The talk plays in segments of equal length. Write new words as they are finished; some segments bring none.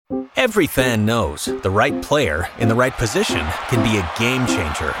Every fan knows the right player in the right position can be a game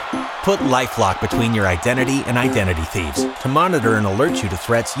changer. Put LifeLock between your identity and identity thieves to monitor and alert you to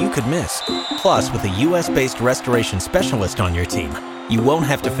threats you could miss. Plus, with a U.S.-based restoration specialist on your team, you won't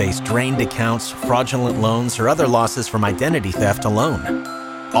have to face drained accounts, fraudulent loans, or other losses from identity theft alone.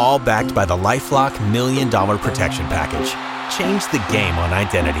 All backed by the LifeLock $1 Million Protection Package. Change the game on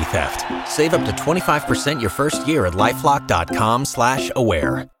identity theft. Save up to 25% your first year at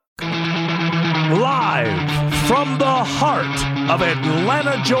LifeLock.com/aware. Live from the heart of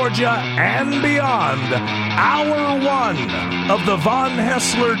Atlanta, Georgia, and beyond, Hour 1 of the Von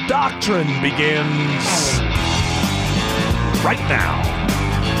Haessler Doctrine begins right now.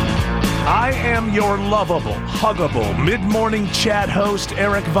 I am your lovable, huggable, mid-morning chat host,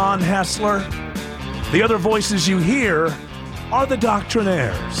 Eric Von Haessler. The other voices you hear are the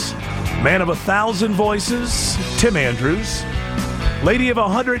Doctrinaires. Man of 1,000 voices, Tim Andrews. Lady of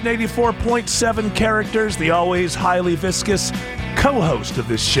 184.7 characters, the always highly viscous co-host of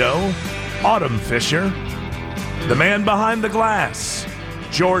this show, Autumn Fisher. The man behind the glass,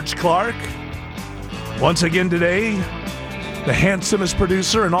 George Clark. Once again today, the handsomest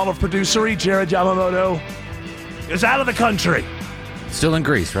producer in all of producery, Jared Yamamoto, is out of the country. Still in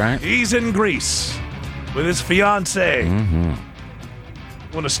Greece, right? He's in Greece with his fiancée. I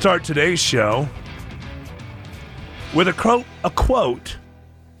want to start today's show with a quote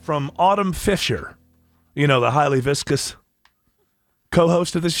from Autumn Fisher. You know, the highly viscous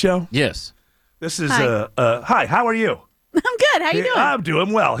co-host of this show? Yes. This is Hi. Hi, how are you? I'm good. How you doing? I'm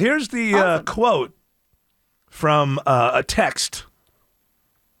doing well. Here's the Awesome. quote from a text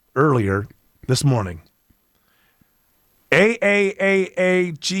earlier this morning.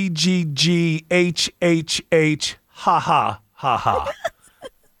 AAAAGGGHHH ha ha ha ha.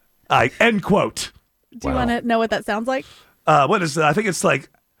 End quote. Do you want to know what that sounds like? What is that? I think it's like,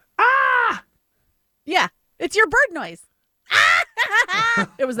 ah! Yeah, it's your bird noise.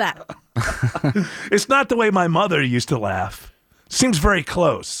 It was that. It's not the way my mother used to laugh. Seems very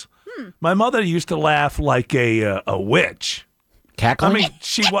close. My mother used to laugh like a witch. Cackling? I mean,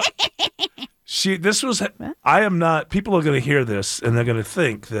 I am not, people are going to hear this and they're going to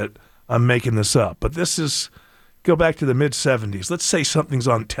think that I'm making this up, but this is, go back to the mid-'70s. Let's say something's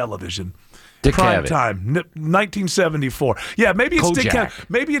on television. Dick Prime Cavett. time, 1974. Yeah, maybe it's Dick Kojak. Cavett.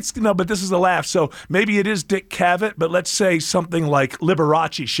 Maybe it's, no, but this is a laugh. So maybe it is Dick Cavett, but let's say something like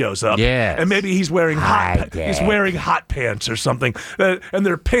Liberace shows up. Yes. And maybe he's wearing hot pants or something, and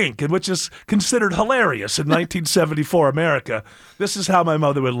they're pink, which is considered hilarious in 1974 America. This is how my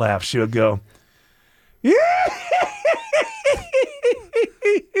mother would laugh. She would go, yeah.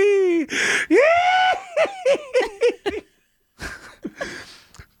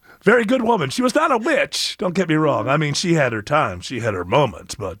 Very good woman. She was not a witch, don't get me wrong. I mean, she had her time. She had her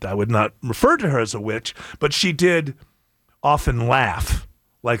moments, but I would not refer to her as a witch. But she did often laugh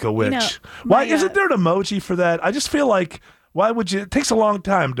like a witch. You know, Why my, isn't there an emoji for that? I just feel like, why would you? It takes a long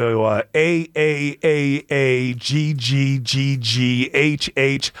time to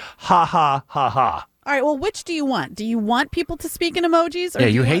AAAAGGGHH ha ha ha ha. All right, well, which do you want? Do you want people to speak in emojis? Or Yeah,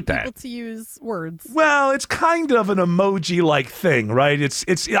 do you want hate that. people to use words? Well, it's kind of an emoji-like thing, right? It's.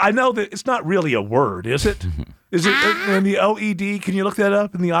 I know that it's not really a word, is it? Is it in the OED? Can you look that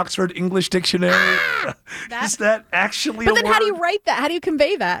up in the Oxford English Dictionary? Is that actually But a then word? how do you write that? How do you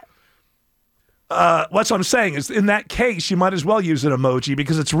convey that? What I'm saying is, in that case, you might as well use an emoji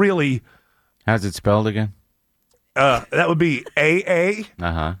because it's really, How's it spelled again? that would be AA,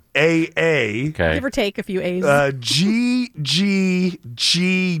 Uh-huh. AA, Okay. Give or take a few A's.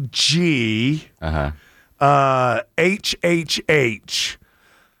 GGGG, Uh-huh. HHH.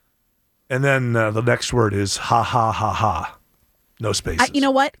 And then the next word is ha ha ha ha. No spaces. You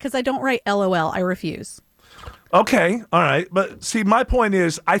know what? Because I don't write LOL. I refuse. Okay, all right. But see, my point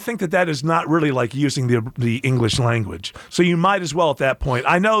is, I think that is not really like using the English language. So you might as well at that point.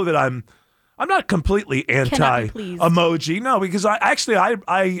 I know that I'm not completely Cannot be pleased. anti-emoji. No, because I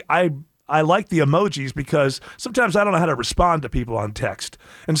like the emojis because sometimes I don't know how to respond to people on text.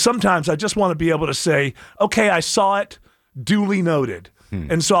 And sometimes I just want to be able to say, okay, I saw it, duly noted.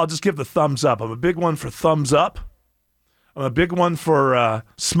 And so I'll just give the thumbs up. I'm a big one for thumbs up. I'm a big one for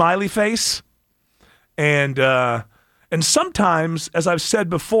smiley face. And sometimes, as I've said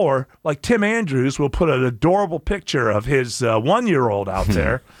before, like Tim Andrews will put an adorable picture of his 1-year-old out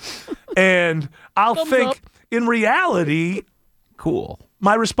there. And I'll Thumbs think, up. in reality, Cool.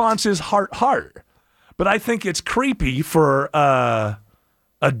 my response is heart. But I think it's creepy for a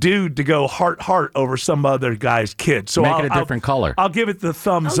dude to go heart over some other guy's kid. So Make it a different color. I'll give it the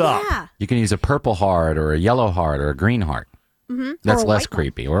thumbs up. Yeah. You can use a purple heart or a yellow heart or a green heart. That's Or a less white one.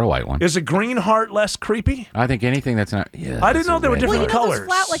 creepy, or a white one. Is a green heart less creepy? I think anything that's not. Yeah, I didn't know there were red different heart. Those colors.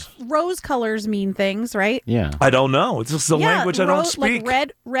 flat, like rose colors mean things, right? Yeah. I don't know. It's just the language I don't speak.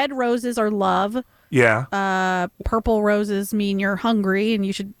 Like red roses are love. Yeah. Purple roses mean you're hungry and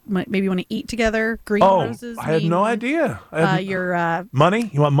you should maybe want to eat together. Green roses I had mean, no idea. you're Money?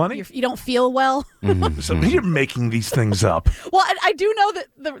 You want money? you don't feel well. So you're making these things up. Well, I do know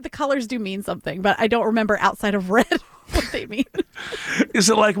that the colors do mean something, but I don't remember outside of red what they mean. Is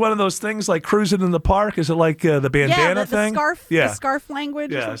it like one of those things like cruising in the park? Is it like the bandana the thing? scarf, Yeah. the scarf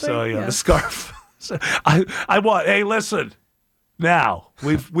language. Yeah, or something? the scarf. So I want. Hey, listen. Now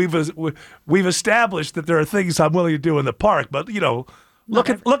we've established that there are things I'm willing to do in the park, but look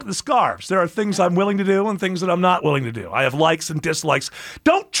at the scarves. There are things I'm willing to do and things that I'm not willing to do. I have likes and dislikes.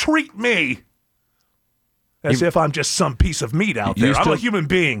 Don't treat me as if I'm just some piece of meat out there. I'm a human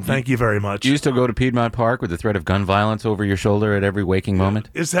being. Thank you very much. Do you still go to Piedmont Park with the threat of gun violence over your shoulder at every waking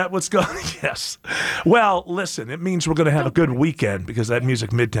moment? Is that what's going? Yes. Well, listen. It means we're going to have a good weekend because that Music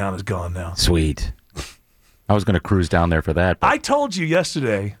Midtown is gone now. Sweet. I was going to cruise down there for that. But I told you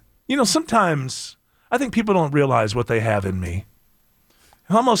yesterday, sometimes I think people don't realize what they have in me.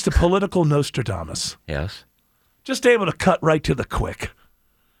 I'm almost a political Nostradamus. yes. Just able to cut right to the quick.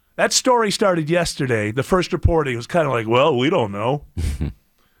 That story started yesterday. The first reporting was kind of like, well, we don't know.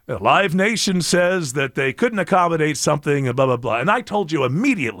 Live Nation says that they couldn't accommodate something and blah, blah, blah. And I told you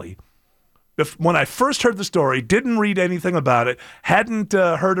immediately, when I first heard the story, didn't read anything about it, hadn't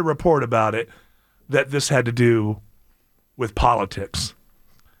heard a report about it, that this had to do with politics.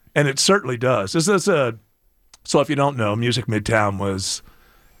 And it certainly does. So if you don't know, Music Midtown was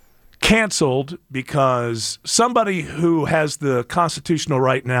canceled because somebody who has the constitutional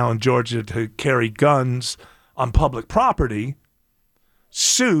right now in Georgia to carry guns on public property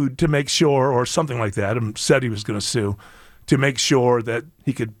sued to make sure, or something like that, and said he was going to sue, to make sure that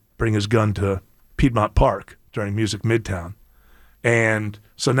he could bring his gun to Piedmont Park during Music Midtown. And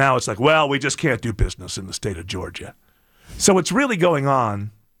so now it's like, well, we just can't do business in the state of Georgia. So it's really going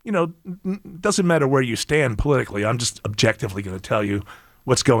on. It doesn't matter where you stand politically. I'm just objectively going to tell you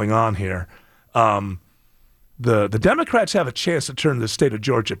what's going on here. The Democrats have a chance to turn the state of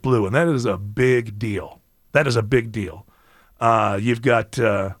Georgia blue, and that is a big deal. That is a big deal. You've got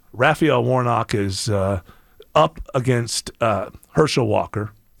Raphael Warnock is up against Herschel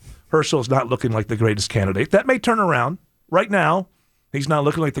Walker. Herschel's not looking like the greatest candidate. That may turn around. Right now, he's not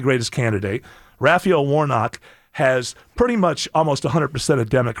looking like the greatest candidate. Raphael Warnock has pretty much almost 100% of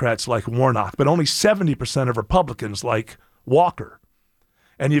Democrats like Warnock, but only 70% of Republicans like Walker.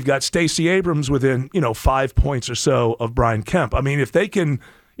 And you've got Stacey Abrams within, 5 points or so of Brian Kemp. I mean, if they can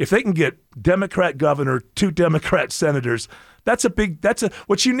get Democrat governor, 2 Democrat senators,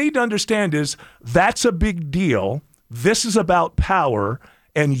 what you need to understand is that's a big deal. This is about power,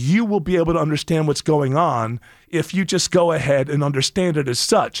 and you will be able to understand what's going on if you just go ahead and understand it as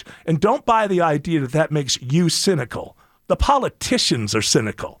such. And don't buy the idea that makes you cynical. The politicians are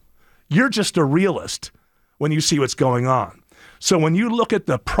cynical. You're just a realist when you see what's going on. So when you look at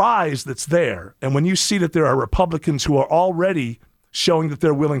the prize that's there, and when you see that there are Republicans who are already showing that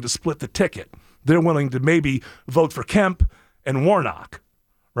they're willing to split the ticket, they're willing to maybe vote for Kemp and Warnock,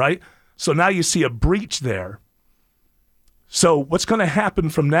 right? So now you see a breach there. So what's going to happen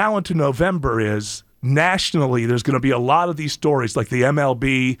from now into November is nationally there's going to be a lot of these stories, like the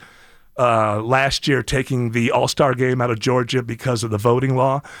MLB last year taking the All-Star game out of Georgia because of the voting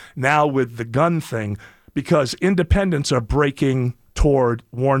law. Now with the gun thing, because independents are breaking toward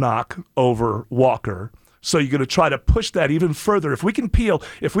Warnock over Walker. So you're going to try to push that even further. If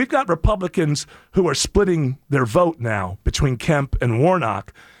we've got Republicans who are splitting their vote now between Kemp and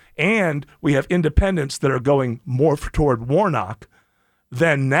Warnock, and we have independents that are going more toward Warnock,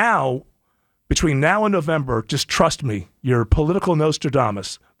 then now, between now and November, just trust me, you're political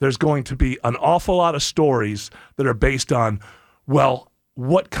Nostradamus. There's going to be an awful lot of stories that are based on, well,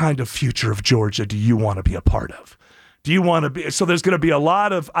 what kind of future of Georgia do you want to be a part of? Do you want to be? So there's going to be a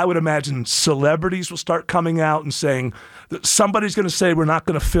lot of, I would imagine, celebrities will start coming out and saying that somebody's going to say we're not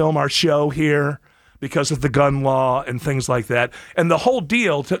going to film our show here because of the gun law and things like that. And the whole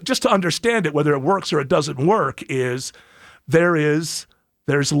deal, just to understand it, whether it works or it doesn't work, is there's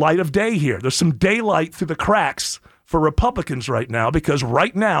light of day here. There's some daylight through the cracks for Republicans right now, because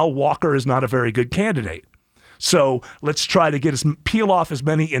right now Walker is not a very good candidate. So let's try to peel off as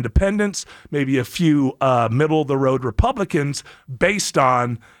many independents, maybe a few middle-of-the-road Republicans based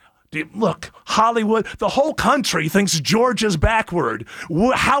on, look, Hollywood, the whole country thinks Georgia's backward.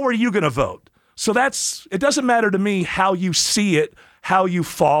 How are you going to vote? So it doesn't matter to me how you see it, how you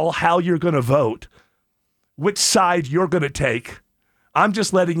fall, how you're going to vote. which side you're going to take. I'm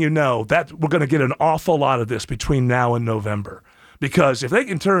just letting you know that we're going to get an awful lot of this between now and November. Because if they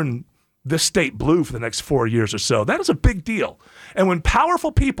can turn this state blue for the next 4 years or so, that is a big deal. And when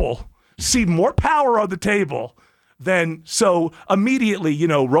powerful people see more power on the table, then so immediately,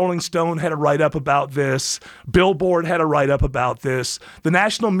 Rolling Stone had a write-up about this. Billboard had a write-up about this. The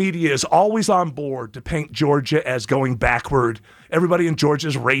national media is always on board to paint Georgia as going backward. Everybody in Georgia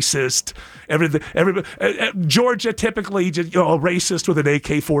is racist. Georgia typically just, a racist with an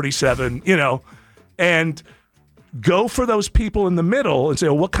AK-47, and go for those people in the middle and say,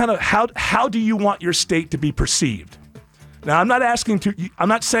 well, how do you want your state to be perceived? Now, I'm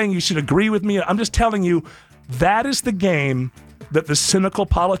not saying you should agree with me. I'm just telling you that is the game that the cynical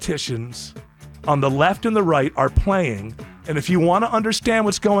politicians on the left and the right are playing. And if you want to understand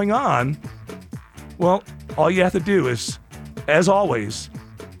what's going on, well, all you have to do is, as always,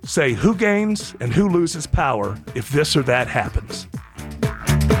 say who gains and who loses power if this or that happens.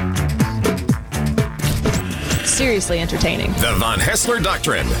 Seriously entertaining. The Von Haessler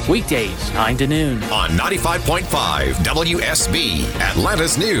Doctrine. Weekdays, 9 to noon. On 95.5 WSB,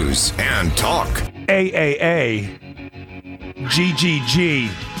 Atlanta's News and Talk. AAA, GGG,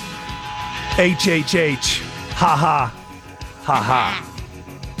 HHH, ha ha,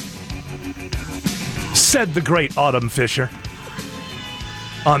 said the great Autumn Fisher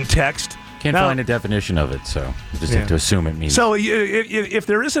on text. Can't find a definition of it, so just have to assume it means. So if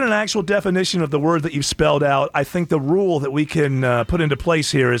there isn't an actual definition of the word that you've spelled out, I think the rule that we can put into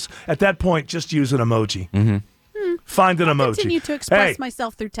place here is, at that point, just use an emoji. Mm-hmm. Find an emoji. Continue to express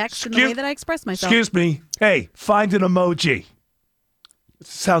myself through text in the way that I express myself. Excuse me. Hey, find an emoji. It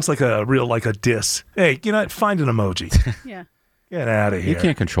sounds like a diss. Hey, find an emoji. Yeah. Get out of here. You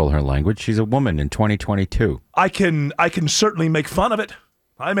can't control her language. She's a woman in 2022. I can certainly make fun of it.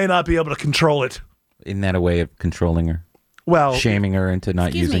 I may not be able to control it. Isn't that a way of controlling her? Well, shaming her into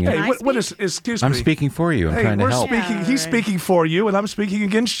not using it. Hey, what is? Excuse me. I'm speaking for you. I'm trying to help. He's speaking for you, and I'm speaking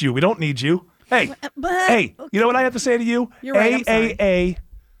against you. We don't need you. Hey, hey, you know what I have to say to you? You're right, AAA,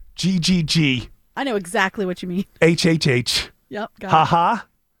 GGG. I know exactly what you mean. HHH. Yep. Got Ha ha.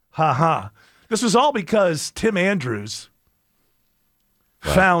 Ha ha. This was all because Tim Andrews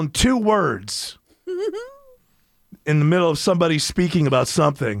found two words in the middle of somebody speaking about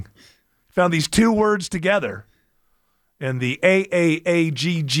something. Found these two words together. And the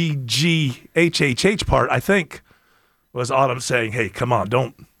AAAGGGHHH part, I think, was Autumn saying, hey, come on,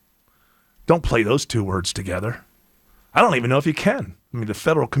 don't play those two words together. I don't even know if you can. I mean, the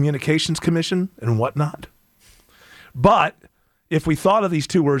Federal Communications Commission and whatnot. But if we thought of these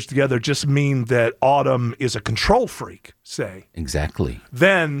two words together just mean that Autumn is a control freak, say. Exactly.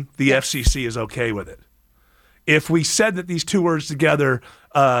 Then the FCC is okay with it. If we said that these two words together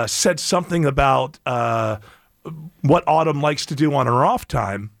said something about what Autumn likes to do on her off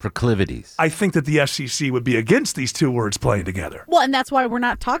time. Proclivities. I think that the FCC would be against these two words playing together. Well, and that's why we're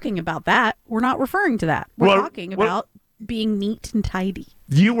not talking about that. We're not referring to that. We're talking about being neat and tidy.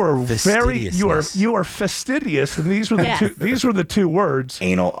 You were you are fastidious, and these were the two words.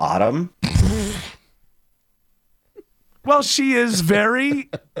 Anal Autumn. Well, she is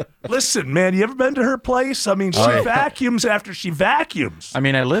very. Listen, man, you ever been to her place? I mean, she vacuums after she vacuums. I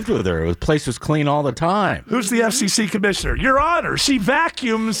mean, I lived with her. The place was clean all the time. Who's the FCC commissioner? Your Honor, she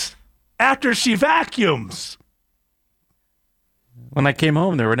vacuums after she vacuums. When I came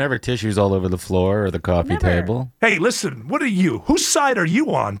home, there were never tissues all over the floor or the coffee table. Hey, listen, what are you? Whose side are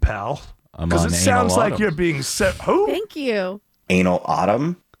you on, pal? Because it sounds like you're being set. Who? Thank you. Anal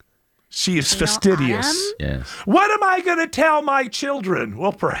Autumn. She is fastidious. Yes. What am I going to tell my children?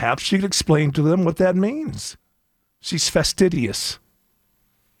 Well, perhaps you could explain to them what that means. She's fastidious.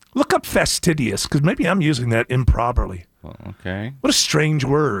 Look up fastidious, because maybe I'm using that improperly. Well, okay. What a strange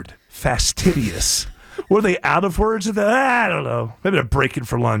word. Fastidious. Were they out of words? I don't know. Maybe they're breaking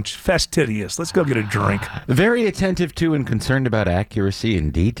for lunch. Fastidious. Let's go get a drink. Very attentive to and concerned about accuracy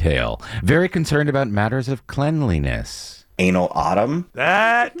and detail. Very concerned about matters of cleanliness. Anal Autumn.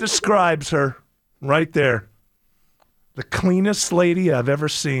 That describes her right there. The cleanest lady I've ever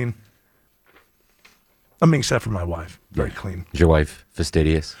seen. I mean, except for my wife. Very clean. Is your wife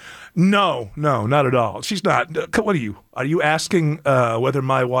fastidious? No, not at all. She's not. What are you? Are you asking whether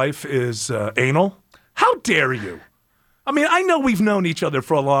my wife is anal? How dare you? I mean, I know we've known each other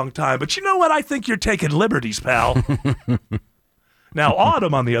for a long time, but you know what? I think you're taking liberties, pal. Now,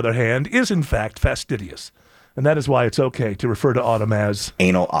 Autumn, on the other hand, is in fact fastidious. And that is why it's okay to refer to Autumn as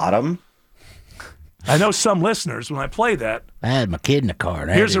Anal Autumn. I know some listeners, when I play that, I had my kid in the car.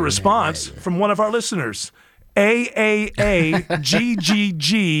 Here's a response from one of our listeners.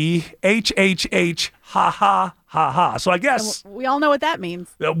 AAAGGGHHH ha ha ha ha. So I guess We all know what that means.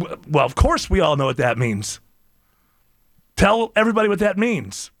 well, of course we all know what that means. Tell everybody what that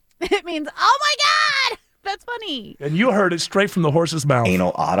means. It means, oh my God, that's funny. And you heard it straight from the horse's mouth.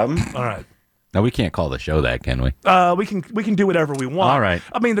 Anal autumn. All right. Now, we can't call the show that, can we? We can do whatever we want. All right.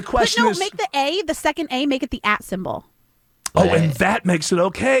 I mean, the But question no, is, make the second A, make it the @ symbol. oh, and that makes it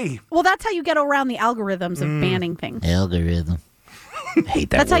okay. Well, that's how you get around the algorithms of banning things. Algorithm. I hate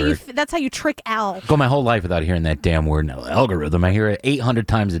that word. That's how you trick Al. Go my whole life without hearing that damn word. No, algorithm. I hear it 800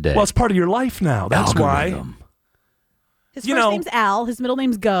 times a day. Well, it's part of your life now. That's why. Algorithm. His You first know- name's Al. His middle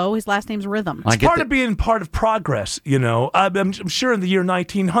name's Go. His last name's Rhythm. I It's get part the- of being part of progress, you know. I'm sure in the year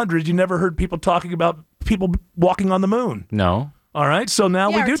 1900, you never heard people talking about people walking on the moon. No. All right, so now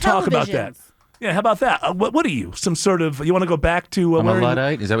Yeah, we or do talk about that. televisions. Yeah, how about that? What are you? Some sort of, you want to go back to I'm a wearing,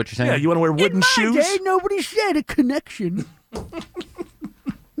 Luddite? Is that what you're saying? yeah, you want to wear wooden shoes? Nobody said a connection.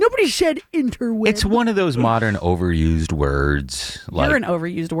 Nobody said interweb. It's one of those modern overused words. Like You're an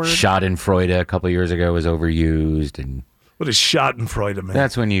overused word. Schadenfreude a couple years ago was overused. And What is Schadenfreude, man?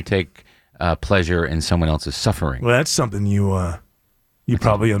 that's when you take pleasure in someone else's suffering. Well, that's something you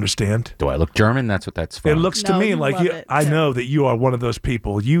probably understand. Do I look German? That's what that's from. It looks to No, me you like love you, it. I know that you are one of those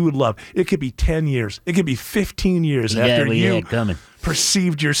people you would love. It could be 10 years. It could be 15 years after we you had coming.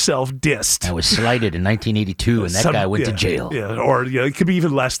 perceived yourself dissed. I was slighted in 1982, and that guy went to yeah, jail. Yeah, or it could be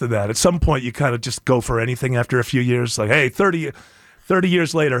even less than that. At some point, you kind of just go for anything after a few years. Like, hey, 30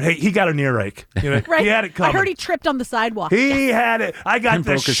 years later, hey, he got an earache. You know, Right. he had it coming. I heard he tripped on the sidewalk. He had it. I got And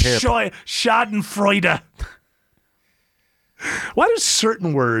the broke his hip. Schadenfreude. Why do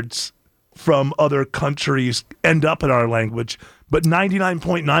certain words from other countries end up in our language, but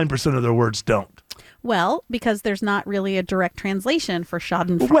 99.9% of their words don't? Well, because there's not really a direct translation for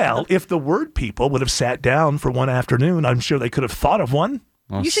Schadenfreude. Well, if the word people would have sat down for one afternoon, I'm sure they could have thought of one.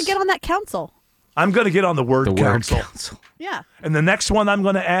 you should get on that council. I'm going to get on the word The council. word council. Yeah. And the next one I'm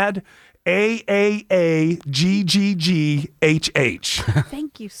going to add, AAAGGGHH.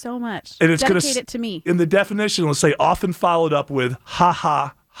 Thank you so much. And it's Dedicate gonna it to me. In the definition, let's say often followed up with ha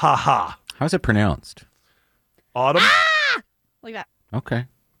ha ha ha. How's it pronounced? Autumn. Like that. Okay.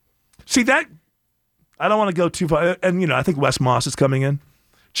 See that? I don't want to go too far. And, you know, I think Wes Moss is coming in.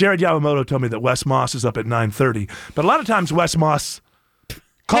 Jared Yamamoto told me that Wes Moss is up at 9:30. But a lot of times Wes Moss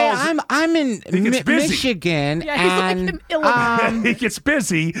calls. I'm in He gets busy. Michigan, Yeah, he's like and in Illinois. he gets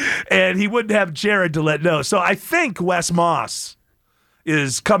busy, and he wouldn't have Jared to let know. So I think Wes Moss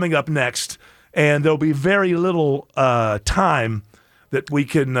is coming up next, and there'll be very little time that we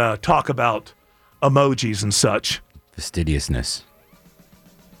can talk about emojis and such. fastidiousness.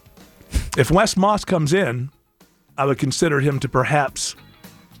 If Wes Moss comes in, I would consider him to perhaps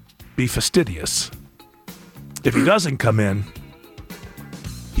be fastidious. If he doesn't come in,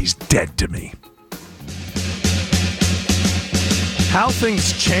 he's dead to me. How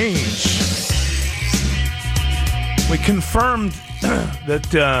things change. We confirmed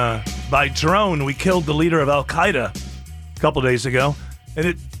that by drone we killed the leader of Al Qaeda a couple days ago, and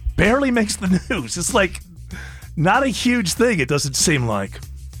it barely makes the news. It's like not a huge thing, it doesn't seem like.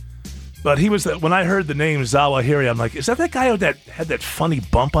 But he was, when I heard the name Zawahiri, I'm like, is that guy that had that funny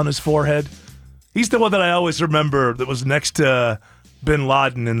bump on his forehead? He's the one that I always remember that was next to Bin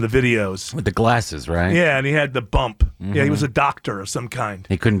Laden in the videos. With the glasses, right? Yeah, and he had the bump. Yeah, he was a doctor of some kind.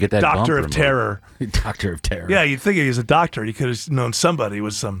 He couldn't get that bump Doctor of removed. Terror. Doctor of Terror. Yeah, you'd think he was a doctor. He could have known somebody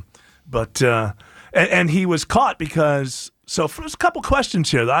was some. But, and he was caught because, so there's a couple questions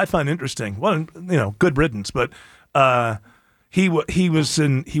here that I find interesting. One, you know, good riddance, but he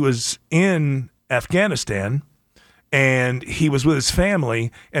was in Afghanistan, and he was with his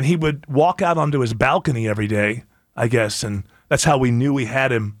family, and he would walk out onto his balcony every day, I guess, and that's how we knew we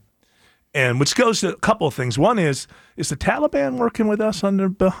had him. And which goes to a couple of things. One is the Taliban working with us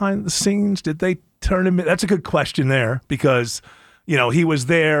behind the scenes? Did they turn him in? That's a good question there, because, you know, he was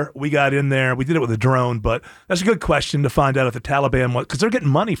there, we got in there, we did it with a drone, but that's a good question to find out if the Taliban, because they're getting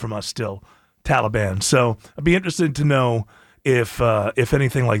money from us still, Taliban. So I'd be interested to know if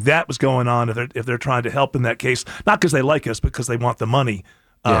anything like that was going on, if they're trying to help in that case, not because they like us, but because they want the money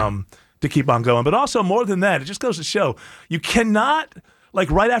to keep on going. But also, more than that, it just goes to show you cannot, like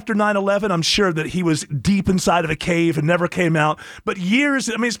right after 9/11, I'm sure that he was deep inside of a cave and never came out. But years,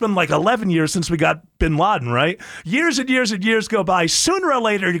 I mean, it's been like 11 years since we got Bin Laden, right? Years and years and years go by. Sooner or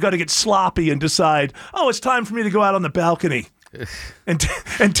later, you're going to get sloppy and decide, oh, it's time for me to go out on the balcony and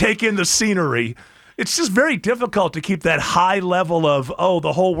take in the scenery. it's just very difficult to keep that high level of,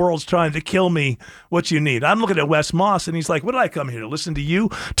 the whole world's trying to kill me, what you need. I'm looking at Wes Moss, and he's like, what did I come here to listen to you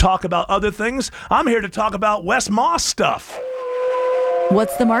talk about other things? I'm here to talk about Wes Moss stuff.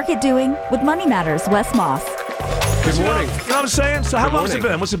 What's the market doing with Money Matters, Wes Moss? Good morning. You know what I'm saying? So how long has it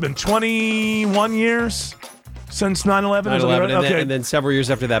been? What's it been, 21 years? Since 9/11? 9/11, and then several years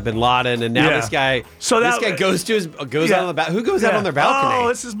after that, Bin Laden, and now this guy. So this guy goes out on the balcony. Who goes out on their balcony? Oh,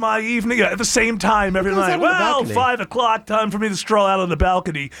 this is my evening at the same time every night. Well, 5 o'clock, time for me to stroll out on the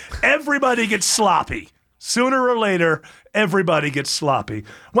balcony. Everybody gets sloppy. Sooner or later, everybody gets sloppy.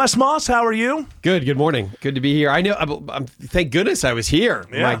 Wes Moss, how are you? Good morning. Good to be here. I know. Thank goodness I was here.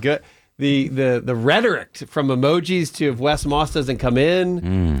 Yeah. My good. The rhetoric from emojis to if Wes Moss doesn't come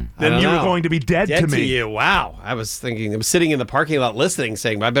in, then you were going to be dead to me. You. Wow. I was sitting in the parking lot listening,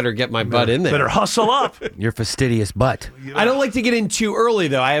 saying, I better get my butt in there. Better hustle up. Your fastidious butt. I don't like to get in too early,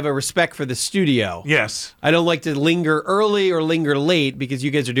 though. I have a respect for the studio. Yes. I don't like to linger early or linger late because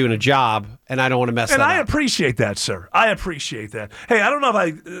you guys are doing a job, and I don't want to mess that up. And I appreciate that, sir. I appreciate that. Hey, I don't know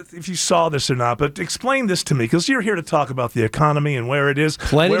if you saw this or not, but explain this to me, because you're here to talk about the economy and where it is.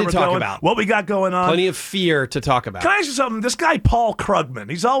 Plenty to talk about. What we got going on. Plenty of fear to talk about. Can I ask you something? This guy, Paul Krugman,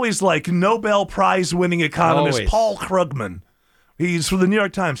 he's always like Nobel Prize winning economist. Always. Paul Krugman. He's from the New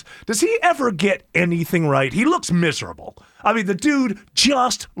York Times. Does he ever get anything right? He looks miserable. I mean, the dude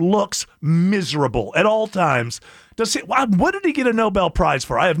just looks miserable at all times. What did he get a Nobel Prize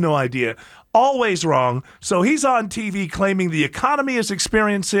for? I have no idea. Always wrong. So he's on TV claiming the economy is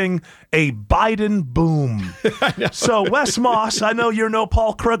experiencing a Biden boom. So Wes Moss, I know you're no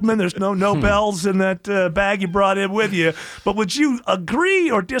Paul Krugman. There's no Nobels in that bag you brought in with you. But would you agree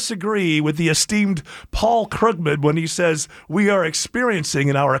or disagree with the esteemed Paul Krugman when he says we are experiencing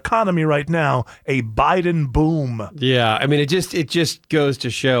in our economy right now a Biden boom? Yeah, I mean, it just goes to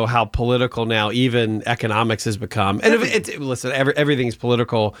show how political now even economics has become. And listen, everything's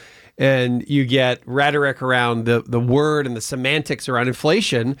political. And you get rhetoric around the word and the semantics around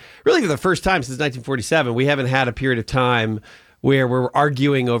inflation. Really, for the first time since 1947, we haven't had a period of time where we're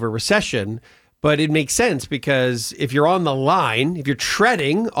arguing over recession. But it makes sense because if you're on the line, if you're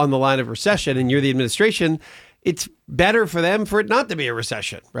treading on the line of recession and you're the administration, it's better for them for it not to be a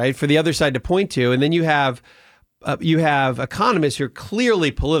recession, right? For the other side to point to. And then you have economists who are clearly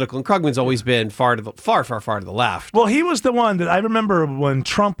political, and Krugman's always been far to the left. Well, he was the one that I remember when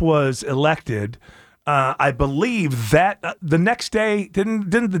Trump was elected. I believe that the next day,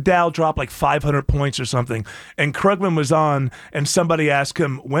 didn't the Dow drop like 500 points or something? And Krugman was on, and somebody asked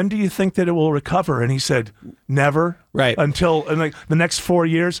him, when do you think that it will recover? And he said, never. Right. Until like the next 4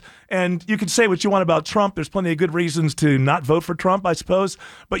 years. And you can say what you want about Trump. There's plenty of good reasons to not vote for Trump, I suppose.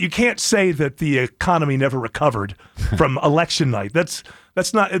 But you can't say that the economy never recovered from election night. That's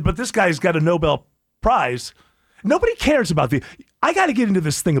not. But this guy's got a Nobel Prize. Nobody cares about I got to get into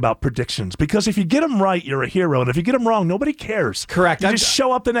this thing about predictions, because if you get them right, you're a hero. And if you get them wrong, nobody cares. Correct. You just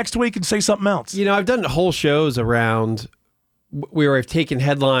show up the next week and say something else. You know, I've done whole shows around where I've taken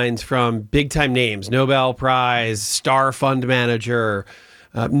headlines from big-time names, Nobel Prize, star fund manager,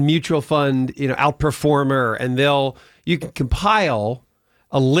 mutual fund, outperformer, and you can compile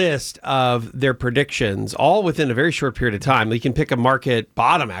a list of their predictions all within a very short period of time. You can pick a market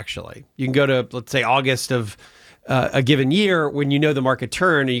bottom, actually. You can go to, let's say, August of a given year when you know the market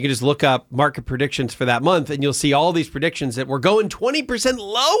turn, and you can just look up market predictions for that month, and you'll see all these predictions that were going 20%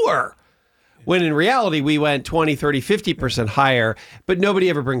 lower, when in reality we went 20, 30, 50% higher, but nobody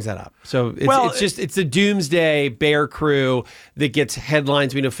ever brings that up. So it's the doomsday bear crew that gets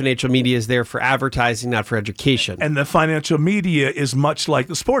headlines. We know financial media is there for advertising, not for education. And the financial media is much like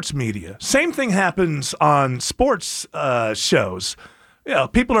the sports media. Same thing happens on sports shows.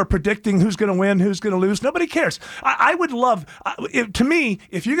 People are predicting who's going to win, who's going to lose. Nobody cares. I would love, to me,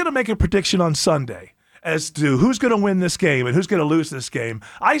 if you're going to make a prediction on Sunday as to who's going to win this game and who's going to lose this game,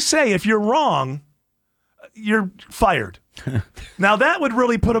 I say if you're wrong, you're fired. Now that would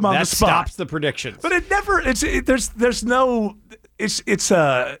really put them on the spot. That stops the predictions. But it never. There's no. It's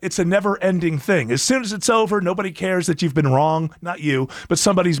a never-ending thing. As soon as it's over, nobody cares that you've been wrong. Not you, but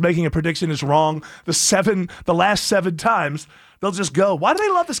somebody's making a prediction is wrong. The last 7 times, they'll just go, why do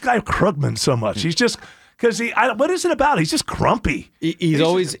they love this guy Krugman so much? He's just because what is it about? He's just grumpy. He's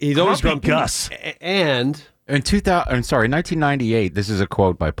always grumpy. Gus. And in 1998, this is a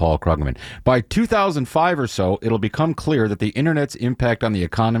quote by Paul Krugman. By 2005 or so, it'll become clear that the internet's impact on the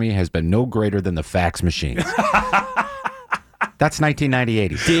economy has been no greater than the fax machines. That's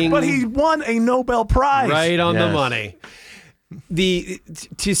 1998. Ding. But he won a Nobel Prize. Right on the money.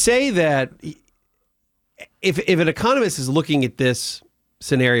 To say that if an economist is looking at this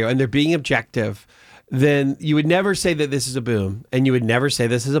scenario and they're being objective, then you would never say that this is a boom and you would never say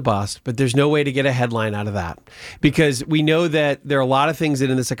this is a bust, but there's no way to get a headline out of that because we know that there are a lot of things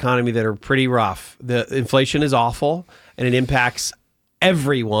in this economy that are pretty rough. The inflation is awful and it impacts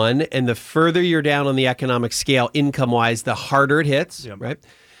everyone. And the further you're down on the economic scale, income-wise, the harder it hits, right?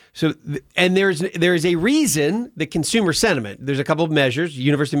 So, and there's a reason that consumer sentiment, there's a couple of measures,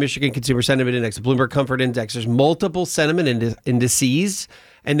 University of Michigan Consumer Sentiment Index, Bloomberg Comfort Index, there's multiple sentiment indices,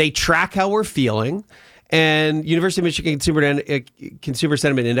 and they track how we're feeling. And University of Michigan Consumer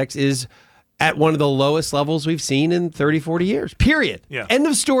Sentiment Index is at one of the lowest levels we've seen in 30, 40 years, period. Yeah. End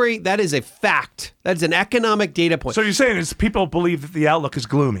of story. That is a fact. That's an economic data point. So you're saying is people believe that the outlook is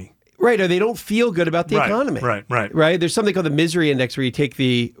gloomy. Right, or they don't feel good about the economy. Right. There's something called the misery index where you take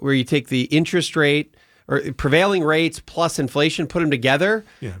the interest rate or prevailing rates plus inflation, put them together,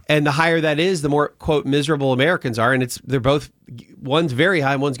 and the higher that is, the more quote miserable Americans are, and they're both, one's very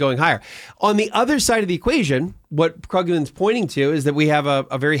high and one's going higher. On the other side of the equation, what Krugman's pointing to is that we have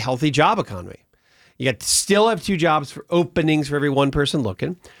a very healthy job economy. You still have 2 jobs for openings for every one person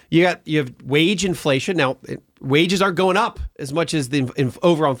looking. You have wage inflation. Now, wages aren't going up as much as the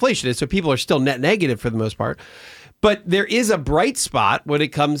overall inflation is, so people are still net negative for the most part. But there is a bright spot when it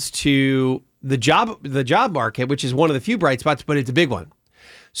comes to the job market, which is one of the few bright spots, but it's a big one.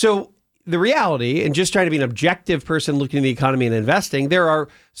 So the reality, and just trying to be an objective person looking at the economy and investing, there are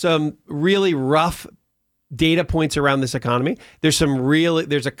some really rough data points around this economy. There's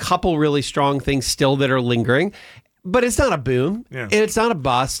a couple really strong things still that are lingering, but it's not a boom and it's not a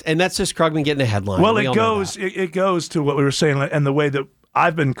bust. And that's just Krugman getting a headline. Well, it goes to what we were saying, and the way that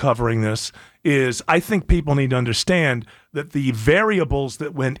I've been covering this is I think people need to understand that the variables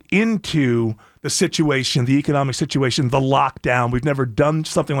that went into the situation, the economic situation, the lockdown, we've never done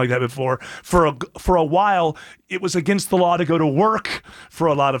something like that before. For a while, it was against the law to go to work for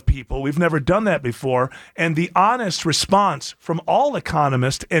a lot of people. We've never done that before. And the honest response from all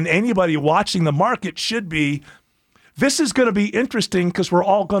economists and anybody watching the market should be, this is going to be interesting because we're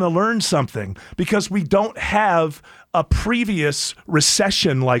all going to learn something because we don't have a previous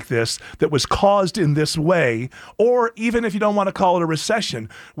recession like this that was caused in this way, or even if you don't want to call it a recession,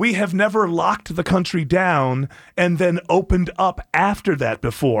 we have never locked the country down and then opened up after that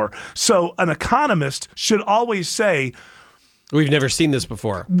before. So an economist should always say, we've never seen this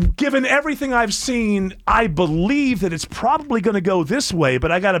before. Given everything I've seen, I believe that it's probably going to go this way,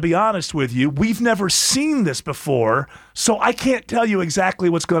 but I got to be honest with you, we've never seen this before, so I can't tell you exactly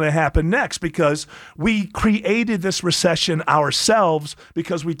what's going to happen next because we created this recession ourselves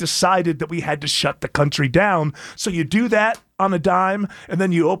because we decided that we had to shut the country down. So you do that on a dime, and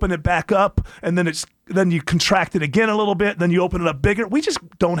then you open it back up, and then you contract it again a little bit, and then you open it up bigger. We just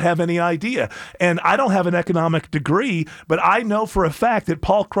don't have any idea. And I don't have an economic degree, but I know for a fact that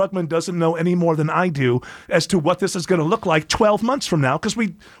Paul Krugman doesn't know any more than I do as to what this is going to look like 12 months from now, because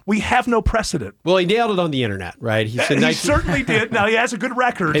we have no precedent. Well, he nailed it on the internet, right? He certainly did. Now, he has a good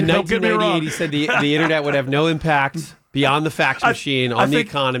record. In 1998, he said the internet would have no impact beyond the fax machine on the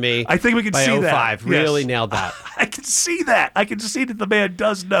economy. I think we can see that. Really nailed that. I can see that. I can see that the man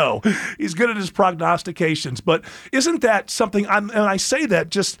does know. He's good at his prognostications. But isn't that something, and I say that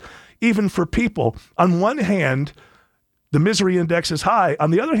just even for people. On one hand, the misery index is high.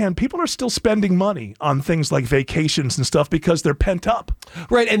 On the other hand, people are still spending money on things like vacations and stuff because they're pent up.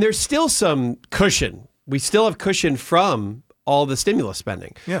 Right, and there's still some cushion. We still have cushion from all the stimulus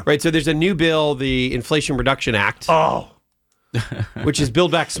spending. Yeah. Right. So there's a new bill, the Inflation Reduction Act. Which is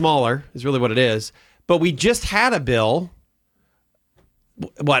Build Back Smaller, is really what it is. But we just had a bill,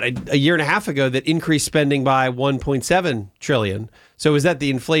 a year and a half ago that increased spending by $1.7 trillion. So is that the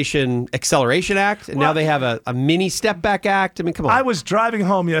Inflation Acceleration Act? And now they have a mini Step Back Act? I mean, come on. I was driving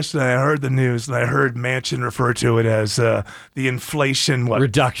home yesterday. I heard the news, and I heard Manchin refer to it as the Inflation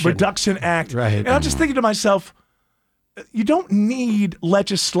Reduction Act. Right. And I'm just thinking to myself, you don't need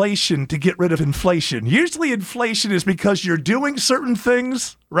legislation to get rid of inflation. Usually inflation is because you're doing certain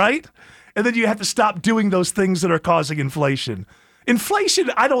things, right? And then you have to stop doing those things that are causing inflation.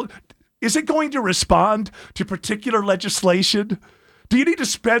 Inflation, is it going to respond to particular legislation? Do you need to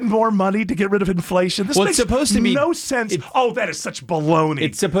spend more money to get rid of inflation? This makes supposed to be no sense. That is such baloney.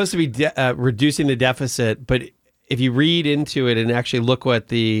 It's supposed to be reducing the deficit, but if you read into it and actually look what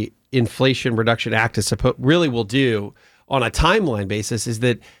the Inflation Reduction Act really will do on a timeline basis is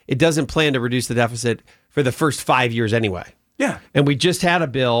that it doesn't plan to reduce the deficit for the first 5 years anyway. Yeah. And we just had a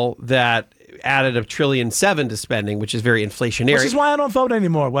bill that added $1.7 trillion to spending, which is very inflationary. Which is why I don't vote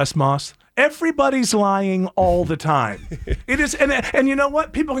anymore, Wes Moss. Everybody's lying all the time. It is, and you know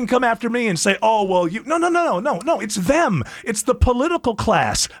what? People can come after me and say, "Oh, well, no. It's them. It's the political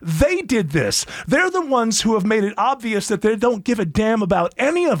class. They did this. They're the ones who have made it obvious that they don't give a damn about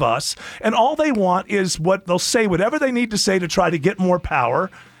any of us, and all they want is what they'll say, whatever they need to say to try to get more power.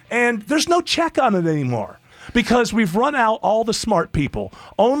 And there's no check on it anymore." Because we've run out all the smart people.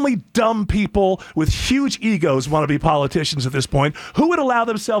 Only dumb people with huge egos want to be politicians at this point. Who would allow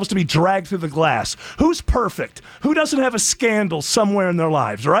themselves to be dragged through the glass? Who's perfect? Who doesn't have a scandal somewhere in their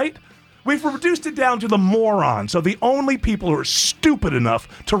lives, right? We've reduced it down to the morons, so the only people who are stupid enough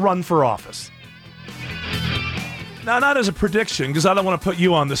to run for office. Now, not as a prediction, because I don't want to put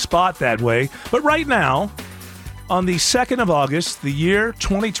you on the spot that way, but right now, on the 2nd of August, the year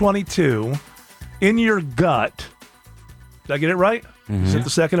 2022, in your gut, did I get it right? Mm-hmm. Is it the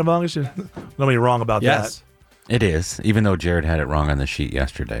 2nd of August? Don't be wrong about that. It is. Even though Jared had it wrong on the sheet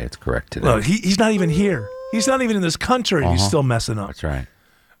yesterday, it's correct today. Look, he's not even here. He's not even in this country, and he's still messing up. That's right.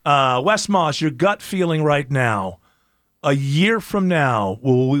 Wes Moss, your gut feeling right now, a year from now,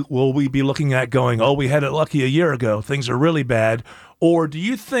 will we be looking at going, oh, we had it lucky a year ago, things are really bad, or do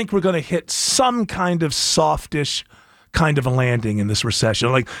you think we're going to hit some kind of softish kind of a landing in this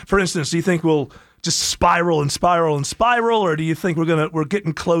recession? Like, for instance, do you think we'll just spiral and spiral and spiral, or do you think we're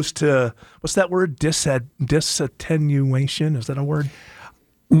getting close to, what's that word? Disattenuation? Is that a word?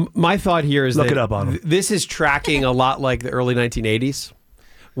 My thought here is Look it up on this is tracking a lot like the early 1980s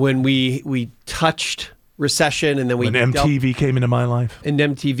when we touched recession, and then when MTV came into my life. And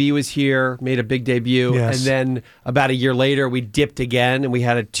MTV was here, made a big debut, and then about a year later we dipped again, and we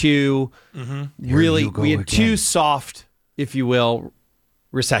had two soft, if you will,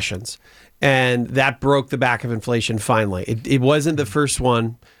 recessions. And that broke the back of inflation finally. It wasn't the first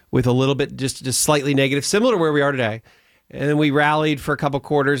one with a little bit just slightly negative, similar to where we are today. And then we rallied for a couple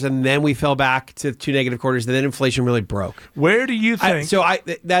quarters, and then we fell back to 2 negative quarters, and then inflation really broke. Where do you think?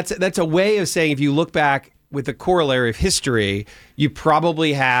 That's a way of saying, if you look back with the corollary of history, you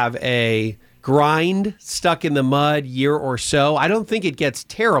probably have a grind stuck in the mud year or so. I don't think it gets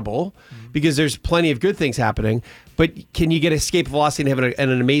terrible because there's plenty of good things happening. But can you get escape velocity and have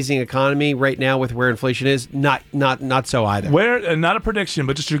an amazing economy right now with where inflation is? Not so either. Where, not a prediction,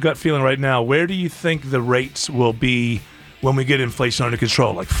 but just your gut feeling right now, where do you think the rates will be when we get inflation under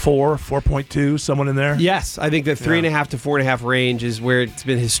control? Like 4.2, someone in there? Yes, I think the 3.5 to 4.5 range is where it's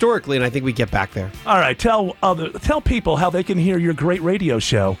been historically, and I think we get back there. All right, tell people how they can hear your great radio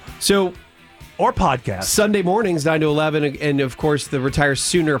show. Or podcast. Sunday mornings, 9 to 11, and of course the Retire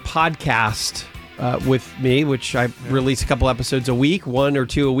Sooner podcast with me, which I release a couple episodes a week, 1 or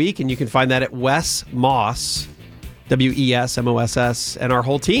 2 a week, and you can find that at Wes Moss, WESMOSS, and our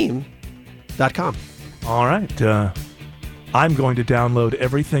whole team.com. All right. I'm going to download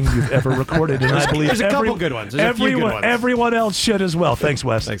everything you've ever recorded, and I believe there's a couple good ones. There's a few good ones. Everyone else should as well. Thanks,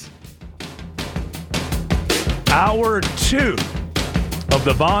 Wes. Thanks. Hour 2 of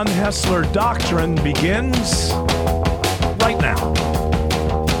the Von Haessler Doctrine begins right now.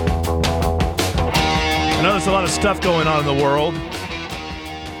 I know there's a lot of stuff going on in the world,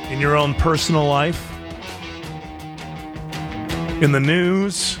 in your own personal life, in the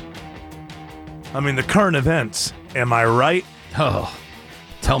news. I mean, the current events. Am I right? Oh,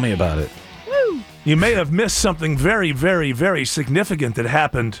 tell me about it. Woo! You may have missed something very, very, very significant that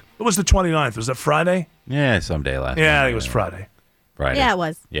happened. It was the 29th. Was that Friday? Yeah, someday last night. Yeah, I think it was Friday. Yeah, it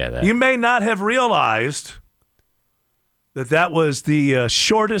was. Yeah, that. You may not have realized that was the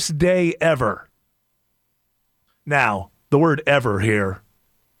shortest day ever. Now, the word ever here.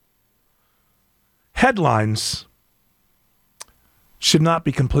 Headlines should not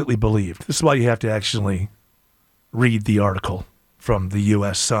be completely believed. This is why you have to actually read the article from the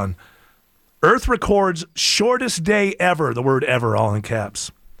U.S. Sun. Earth records shortest day ever, the word ever all in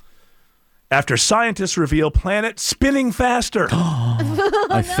caps, after scientists reveal planet spinning faster.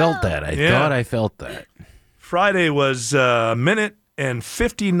 I felt that. I thought I felt that. Friday was a minute and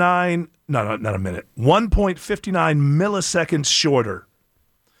 59, not a minute, 1.59 milliseconds shorter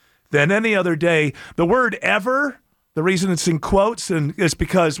than any other day. The word ever, the reason it's in quotes is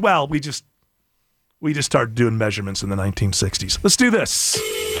because, well, we just started doing measurements in the 1960s. Let's do this.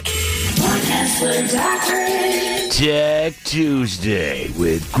 Tech Tuesday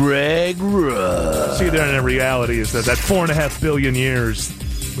with Greg Rudd. See, there in reality is that 4.5 billion years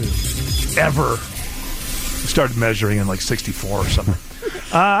ever. We started measuring in like 64 or something.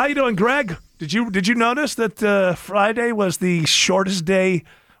 How you doing, Greg? Did you notice that Friday was the shortest day,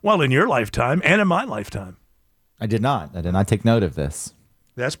 well, in your lifetime and in my lifetime? I did not take note of this.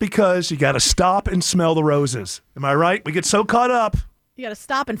 That's because you got to stop and smell the roses. Am I right? We get so caught up You got to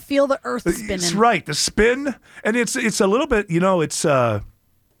stop and feel the earth spinning. It's right, the spin, and it's a little bit, it's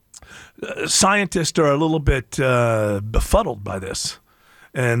scientists are a little bit befuddled by this,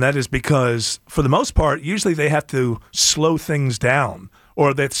 and that is because for the most part, usually they have to slow things down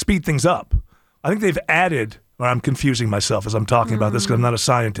or they speed things up. I think they've added, or I'm confusing myself as I'm talking about this because I'm not a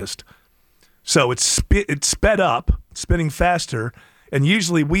scientist. So it's sped up, spinning faster, and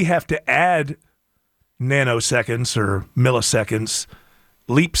usually we have to add nanoseconds or milliseconds,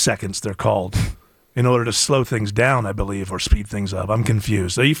 leap seconds they're called, in order to slow things down, I believe, or speed things up. I'm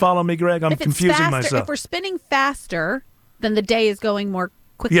confused. Are you following me, Greg? I'm confusing myself. If we're spinning faster, then the day is going more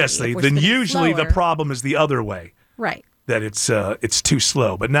quickly. Yes, then usually the problem is the other way. Right. That it's too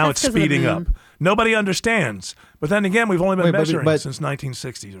slow, but now it's speeding up. Nobody understands. But then again, we've only been measuring since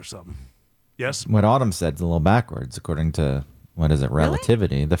 1960s or something. Yes? What Autumn said is a little backwards, according to,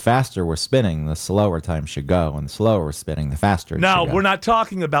 relativity. Really? The faster we're spinning, the slower time should go, and the slower we're spinning, the faster it should go. We're not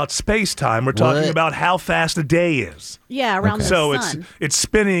talking about space-time. We're talking about how fast a day is. Yeah, around the sun. So it's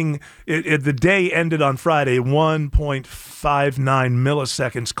spinning. The day ended on Friday 1.59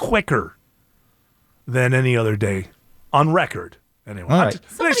 milliseconds quicker than any other day on record. Anyway, right.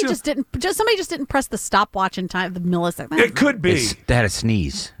 Somebody just didn't press the stopwatch in time, the millisecond. It could be. They had a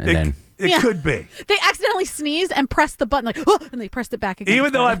sneeze, and then... It could be. They accidentally sneezed and pressed the button, and they pressed it back again.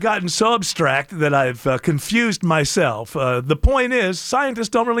 Even though I've gotten so abstract that I've confused myself, the point is scientists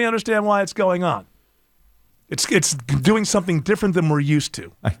don't really understand why it's going on. It's doing something different than we're used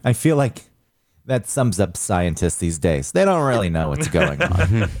to. I feel like that sums up scientists these days. They don't really know what's going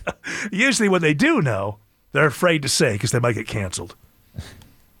on. Usually when they do know, they're afraid to say because they might get canceled.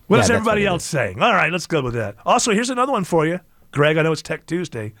 What is everybody else saying? All right, let's go with that. Also, here's another one for you. Greg, I know it's Tech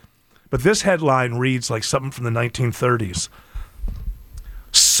Tuesday. But this headline reads like something from the 1930s.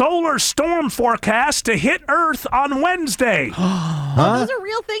 Solar storm forecast to hit Earth on Wednesday. Those are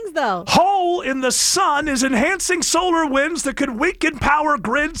real things, though. Hole in the sun is enhancing solar winds that could weaken power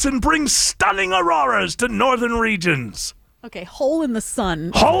grids and bring stunning auroras to northern regions. Okay, hole in the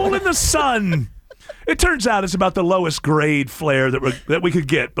sun. Hole in the sun. It turns out it's about the lowest grade flare that we could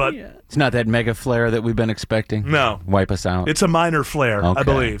get, but... Yeah. It's not that mega flare that we've been expecting? No. Wipe us out? It's a minor flare, I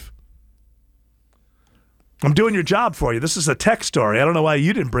believe. I'm doing your job for you. This is a tech story. I don't know why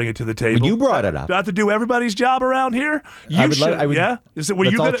you didn't bring it to the table. Well, you brought it up. Do I have to do everybody's job around here? You should. Yeah? Is it?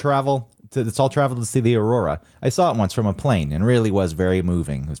 Let's all travel to see the aurora. I saw it once from a plane and really was very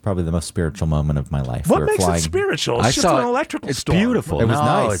moving. It was probably the most spiritual moment of my life. What makes it spiritual? It's just an electrical storm. It's beautiful. It was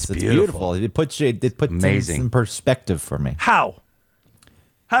nice. It's beautiful. It puts things in perspective for me. How?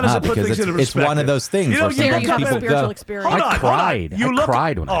 How does it put things into perspective? It's one of those things where sometimes people go. Hold on, I cried. I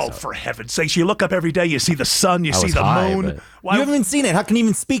cried when I saw it. Oh, for heaven's sakes. You look up every day, you see the sun, you see the moon. You haven't even seen it. How can you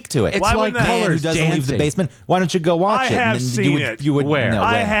even speak to it? It's like man who doesn't leave the basement. Why don't you go watch it? I have seen it. Where?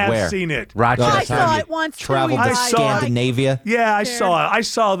 I have seen it. Rochester. I saw it once. Traveled to Scandinavia. Yeah, I saw it.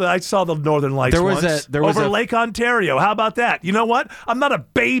 I saw the Northern Lights once. Over Lake Ontario. How about that? You know what? I'm not a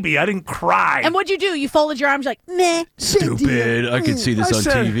baby. I didn't cry. And what'd you do? You folded your arms like, meh. Stupid. I can see this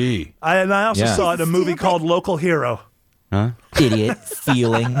on TV. And I also saw it in a movie called Local Hero. Huh? Idiot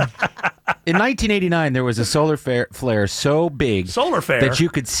feeling. In 1989, there was a solar flare so big that you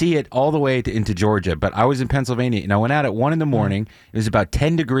could see it all the way into Georgia. But I was in Pennsylvania, and I went out at 1 a.m. It was about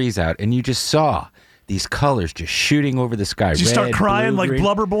 10 degrees out, and you just saw these colors just shooting over the sky. Did you start crying like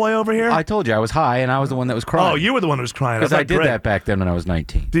Blubber Boy over here? I told you I was high, and I was the one that was crying. Oh, you were the one who was crying. Because I did that back then when I was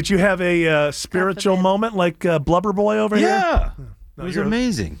 19. Did you have a spiritual moment like Blubber Boy over here? Yeah. It was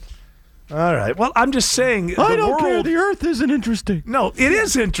amazing. All right. Well, I'm just saying. I don't care. The Earth isn't interesting. No, it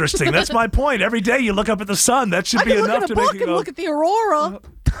is interesting. That's my point. Every day you look up at the sun. That should be enough to make you go. Look at the aurora.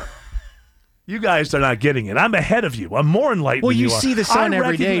 You guys are not getting it. I'm ahead of you. I'm more enlightened than you are. Well, you see the sun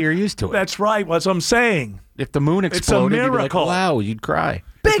every day. You're used to it. That's right. That's what I'm saying. If the moon exploded, it's a miracle. You'd be like, wow, you'd cry.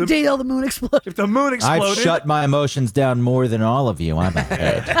 Big deal, the moon exploded. If the moon exploded... I've shut my emotions down more than all of you. I'm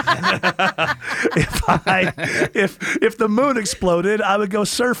ahead. If the moon exploded, I would go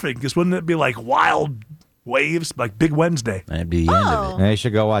surfing, because wouldn't it be like wild waves, like Big Wednesday? That'd be the end of it. You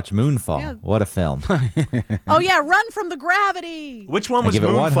should go watch Moonfall. Yeah. What a film. Oh, yeah, Run from the Gravity. Which one was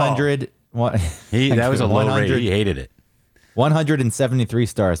Moonfall? Moonfall? Give it 100... that was a low rate. He hated it. 173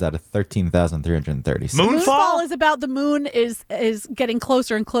 stars out of 13,330. Moonfall is about the moon is getting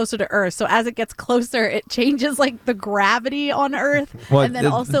closer and closer to Earth. So as it gets closer, it changes like the gravity on Earth, and then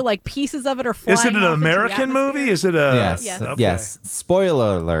also like pieces of it are flying. Is it an American movie? Is it a yes?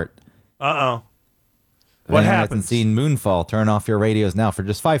 Spoiler alert. What happens? happens? Hasn't seen Moonfall? Turn off your radios now for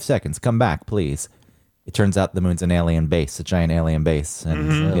just 5 seconds. Come back, please. it turns out the moon's an alien base, a giant alien base,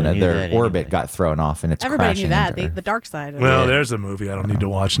 and their orbit got thrown off, and it's everybody crashing knew that. into Earth. The dark side. Well, there's a movie I don't need to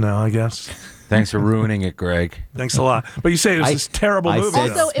watch now, I guess. Thanks for ruining it, Greg. Thanks a lot. But you say it was this terrible movie. I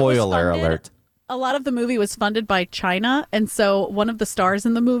said Also, it was spoiler funded- alert. A lot of the movie was funded by China, and so one of the stars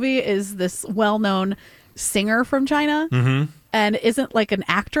in the movie is this well-known singer from China, and isn't like an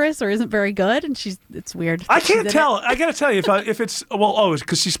actress or isn't very good, and it's weird. I can't tell. I got to tell you if it's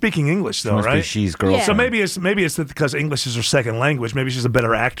because she's speaking English though, Must be right? she's girlfriend. So maybe it's because English is her second language. Maybe she's a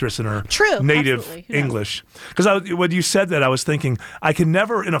better actress in her native English. Because when you said that, I was thinking I can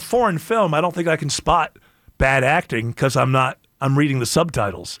never in a foreign film. I don't think I can spot bad acting because I'm reading the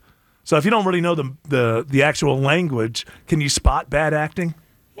subtitles. So if you don't really know the actual language, can you spot bad acting?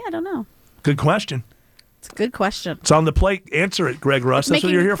 Yeah, I don't know. Good question. It's a good question. It's on the plate. Answer it, Greg Russ. That's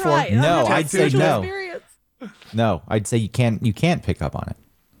what you're here for. No, I'd say no. No, I'd say you can't pick up on it.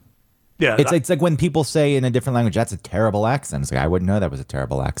 Yeah, it's like when people say in a different language, that's a terrible accent. It's like I wouldn't know that was a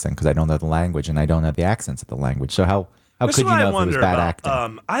terrible accent because I don't know the language and I don't know the accents of the language. So how could you know if it was bad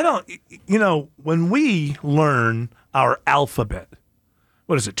acting? I don't. When we learn our alphabet.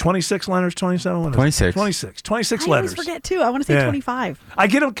 What is it, 26 letters, 27? 26. 26 I letters. always forget, too. I want to say 25. I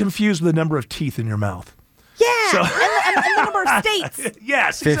get them confused with the number of teeth in your mouth. Yeah, and the number of states.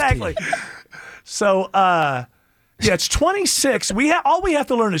 Yes, 50. exactly. So, it's 26. All we have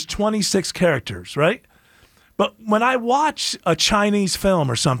to learn is 26 characters, right? But when I watch a Chinese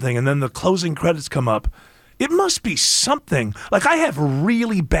film or something and then the closing credits come up, it must be something. Like I have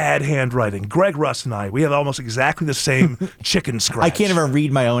really bad handwriting. Greg Russ and we have almost exactly the same chicken scratch. I can't even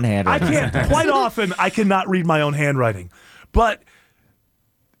read my own handwriting. I can't. Quite often, I cannot read my own handwriting. But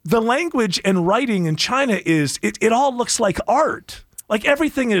the language and writing in China it all looks like art. Like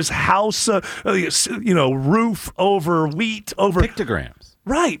everything is house, roof over wheat over pictograms.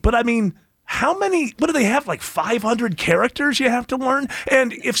 Right, but I mean, how many? What do they have? Like 500 characters you have to learn.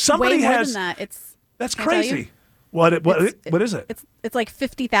 And if somebody Way more has than that, that's crazy. What is it? It's like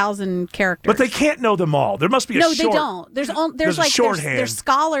 50,000 characters. But they can't know them all. There must be a short. No, they don't. There's like shorthand. There's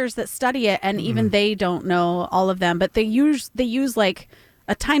scholars that study it, and even they don't know all of them. But they use like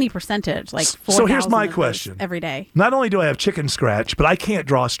a tiny percentage, like 4,000. So here's my question: every day. Not only do I have chicken scratch, but I can't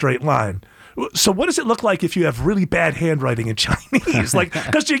draw a straight line. So what does it look like if you have really bad handwriting in Chinese? Like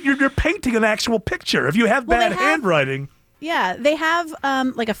because you're painting an actual picture. If you have bad handwriting. Yeah, they have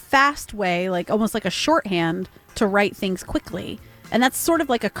like a fast way, like almost like a shorthand to write things quickly. And that's sort of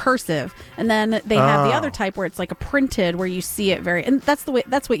like a cursive. And then they have the other type where it's like a printed where you see it and that's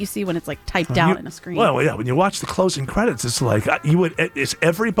what you see when it's like typed out in a screen. Well, yeah, when you watch the closing credits, it's like is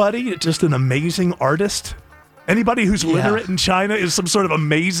everybody just an amazing artist? Anybody who's literate in China is some sort of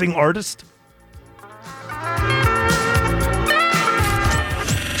amazing artist?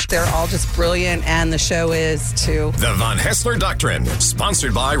 They're all just brilliant, and the show is too. The Von Haessler Doctrine,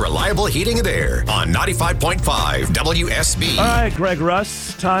 sponsored by Reliable Heating and Air on 95.5 WSB. All right, Greg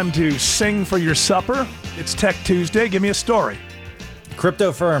Russ, time to sing for your supper. It's Tech Tuesday. Give me a story.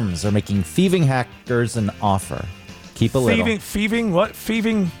 Crypto firms are making thieving hackers an offer. Keep a little. Thieving what?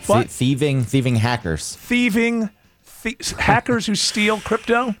 Thieving what? Thieving hackers. Hackers who steal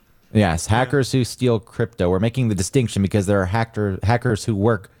crypto? Yes, hackers who steal crypto. We're making the distinction because there are hackers who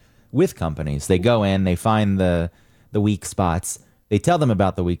work with companies. They go in, they find the weak spots. They tell them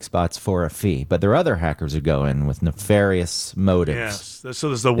about the weak spots for a fee. But there are other hackers who go in with nefarious motives. Yes. So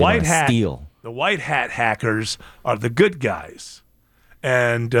there's the white hat. Steal. The white hat hackers are the good guys.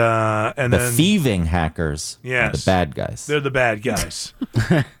 And then thieving hackers are the bad guys. They're the bad guys.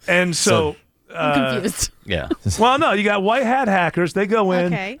 And so I'm confused. Yeah. Well, no, you got white hat hackers. They go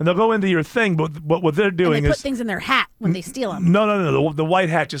in and they'll go into your thing, but what they're doing and they is put things in their hat when they steal them. No. The white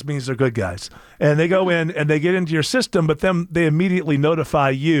hat just means they're good guys, and they go in and they get into your system, but then they immediately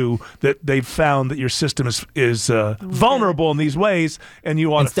notify you that they've found that your system is vulnerable in these ways, and you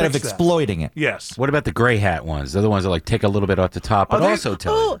want instead to of fix exploiting it. Yes. What about the gray hat ones? They're the ones that like take a little bit off the top, but also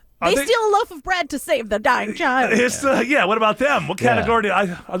tell you. They steal a loaf of bread to save the dying child. What about them? What category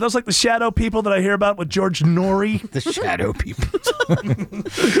are those like the shadow people that I hear about with George Norrie? The shadow people.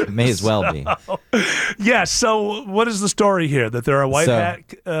 May as well be. Yes. So what is the story here? That there are white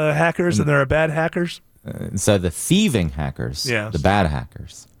hackers and there are bad hackers? So the thieving hackers, the bad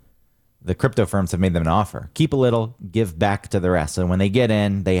hackers, the crypto firms have made them an offer. Keep a little, give back to the rest. So when they get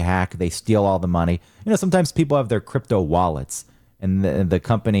in, they hack, they steal all the money. Sometimes people have their crypto wallets. And the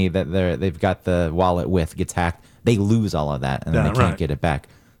company that they've got the wallet with gets hacked, they lose all of that, and then they can't get it back.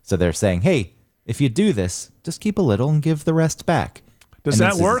 So they're saying, hey, if you do this, just keep a little and give the rest back. Does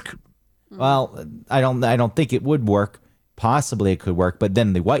that work? Well, I don't think it would work. Possibly it could work, but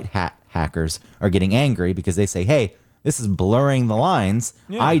then the white hat hackers are getting angry because they say, hey, this is blurring the lines.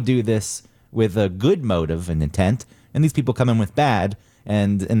 Yeah. I do this with a good motive and intent, and these people come in with bad,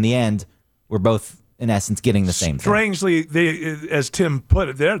 and in the end, we're both, in essence, getting the same thing. Strangely, as Tim put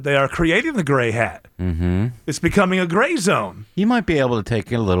it, they are creating the gray hat. Mm-hmm. It's becoming a gray zone. You might be able to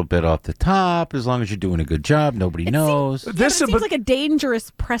take a little bit off the top as long as you're doing a good job. Nobody knows. It seems like a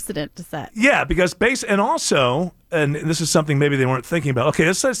dangerous precedent to set. Yeah, because and this is something maybe they weren't thinking about. Okay,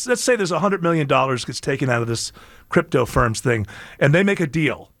 let's say there's $100 million gets taken out of this crypto firms thing, and they make a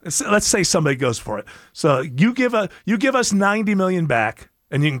deal. Let's say somebody goes for it. So you give us $90 million back,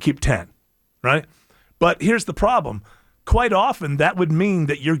 and you can keep 10, right? But here's the problem. Quite often, that would mean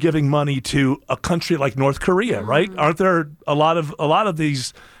that you're giving money to a country like North Korea, right? Aren't there a lot of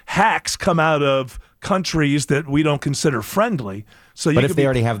these hacks come out of countries that we don't consider friendly? So, but if they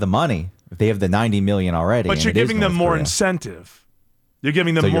already have the money, if they have the $90 million already, but you're giving them more incentive. You're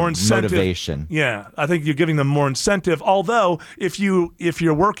giving them more incentive. Motivation. Yeah, I think you're giving them more incentive. Although, if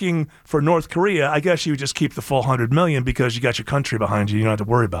you're working for North Korea, I guess you would just keep the full $100 million because you got your country behind you. You don't have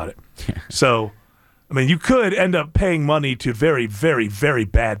to worry about it. So. I mean, you could end up paying money to very, very, very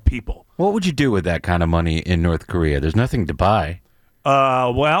bad people. What would you do with that kind of money in North Korea? There's nothing to buy.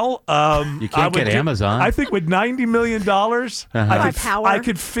 You can't get Amazon. I think with $90 million, I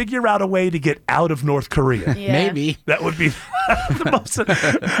could figure out a way to get out of North Korea. Yeah. Maybe. That would be the most.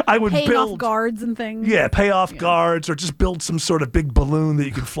 I would Paying build off guards and things. Yeah, pay off guards, or just build some sort of big balloon that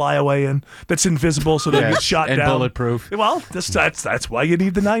you can fly away in that's invisible, so they get shot and down. Bulletproof. Well, that's why you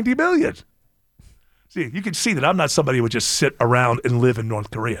need the $90 million. See, you can see that I'm not somebody who would just sit around and live in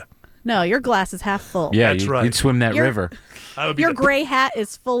North Korea. No, your glass is half full. Yeah, that's right. You'd swim that river. Your gray hat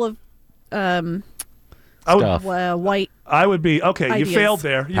is full of stuff. White. I would be okay. Ideas. You failed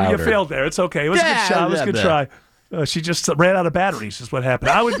there. You failed there. It's okay. It was a good shot. It was a good try. She just ran out of batteries. Is what happened.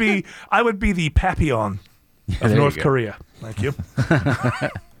 I would be the Papillon of North Korea. Thank you.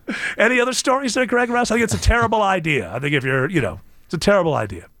 Any other stories there, Greg Rouse? I think it's a terrible idea. I think if you're, it's a terrible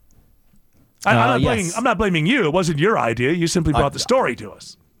idea. I'm not blaming you. It wasn't your idea. You simply brought the story to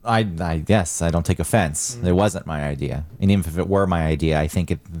us. I don't take offense. It wasn't my idea. And even if it were my idea, I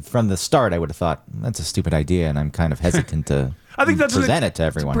think from the start I would have thought, that's a stupid idea, and I'm kind of hesitant to present it to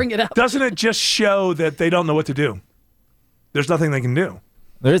everyone. Bring it up. Doesn't it just show that they don't know what to do? There's nothing they can do.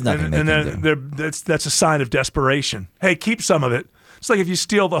 There is nothing they can do. That's a sign of desperation. Hey, keep some of it. It's like if you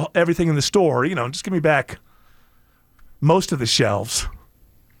steal everything in the store, just give me back most of the shelves.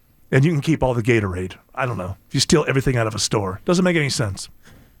 And you can keep all the Gatorade. I don't know. If you steal everything out of a store, doesn't make any sense.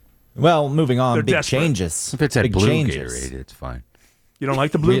 Well, moving on. They're big desperate. Changes. If it's a big blue changes. Gatorade, it's fine. You don't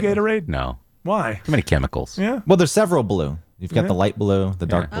like the blue Gatorade? No. Why? Too many chemicals. Yeah. Well, there's several blue. You've got the light blue, the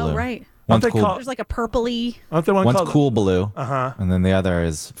dark blue. Oh, right. One's cool. There's like a purpley. One's cool blue. Uh-huh. And then the other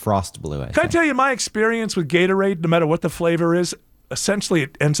is frost blue. Can I tell you my experience with Gatorade, no matter what the flavor is, essentially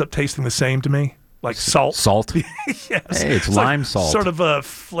it ends up tasting the same to me. Like salt. Salt? Yes. Hey, it's lime salt. Sort of a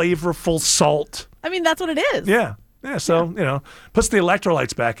flavorful salt. I mean, that's what it is. Yeah. Yeah, so, puts the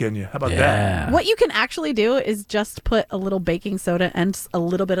electrolytes back in you. How about that? What you can actually do is just put a little baking soda and a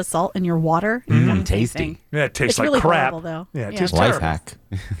little bit of salt in your water. Tasty. Yeah, it tastes it's like really crap. Horrible, though. Yeah, it tastes life terrible. hack.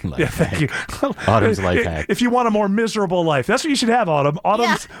 Thank you. Autumn's life hack. If you want a more miserable life, that's what you should have, Autumn.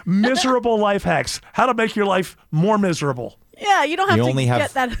 Autumn's miserable life hacks. How to make your life more miserable. Yeah, you don't have to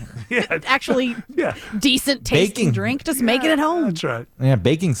get that actually decent tasting drink. Just make it at home. That's right. Yeah,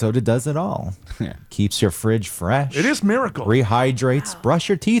 baking soda does it all. Keeps your fridge fresh. It is miracle. Rehydrates. Brush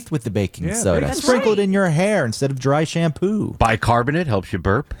your teeth with the baking soda. Sprinkle it in your hair instead of dry shampoo. Bicarbonate helps you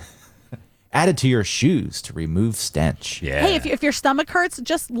burp. Add it to your shoes to remove stench. Yeah. Hey, if your stomach hurts,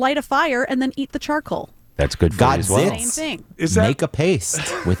 just light a fire and then eat the charcoal. That's good for you as well. Same thing. Make a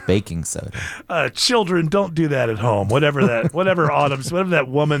paste with baking soda. Children, don't do that at home. Whatever that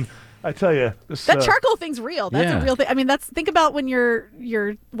woman. I tell you, that charcoal thing's real. That's a real thing. I mean, think about when your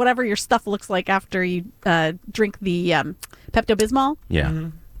whatever your stuff looks like after you drink the Pepto-Bismol. Yeah. Mm-hmm.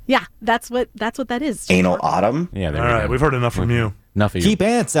 Yeah, that's what that is. Anal Autumn. Yeah. All right, we've heard enough from you. Enough of you. Keep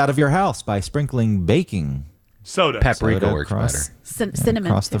ants out of your house by sprinkling baking soda. Paprika works better. Cinnamon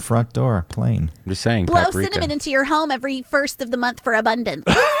across the front door, plain. I'm just saying. Blow paprika. cinnamon into your home every first of the month for abundance.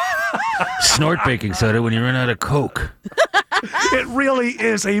 Snort baking soda when you run out of Coke. It really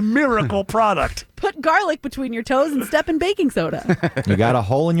is a miracle product. Put garlic between your toes and step in baking soda. You got a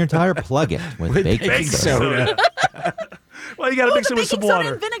hole in your tire? Plug it with baking soda. Well, you got to mix it with some water. Baking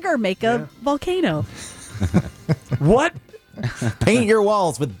soda and vinegar make a volcano. What? Paint your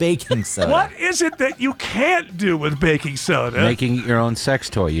walls with baking soda. What is it that you can't do with baking soda? Making your own sex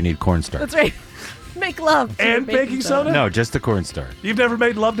toy, you need cornstarch. That's right. make love to and baking soda? No, just the cornstarch. You've never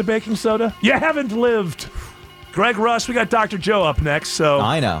made love to baking soda? You haven't lived. Greg Russ, we got Dr. Joe up next, so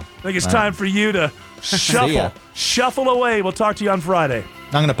I know. I think it's time for you to shuffle away. We'll talk to you on Friday.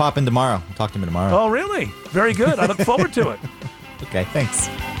 I'm going to pop in tomorrow. I'll talk to you tomorrow. Oh, really? Very good. I look forward to it. Okay, thanks.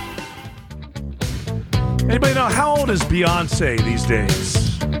 Anybody know how old is Beyonce these days?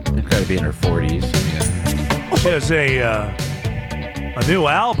 She's got to be in her 40s. She has a new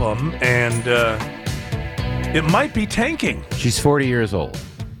album, and it might be tanking. She's 40 years old.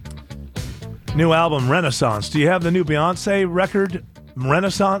 New album, Renaissance. Do you have the new Beyonce record,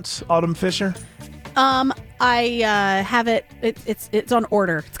 Renaissance, Autumn Fisher? I have it. It's on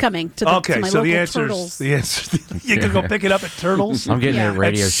order. It's coming to my so local Turtles. The answer. You can go pick it up at Turtles. I'm getting it at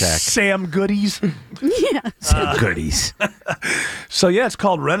Radio at Shack. Sam Goodies. Yeah. Sam Goodies. So yeah, it's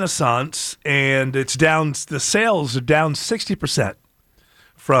called Renaissance, and it's down. The sales are down 60%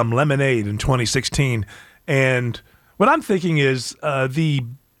 from Lemonade in 2016. And what I'm thinking is the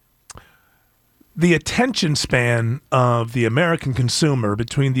attention span of the American consumer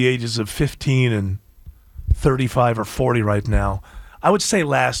between the ages of 15 and 35 or 40 right now, I would say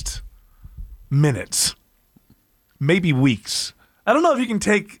last minutes, maybe weeks. I don't know if you can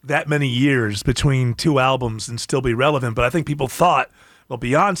take that many years between two albums and still be relevant, but I think people thought, well,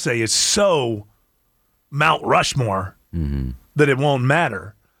 Beyonce is so Mount Rushmore that it won't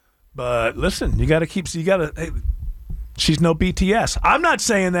matter. But listen, she's no BTS. I'm not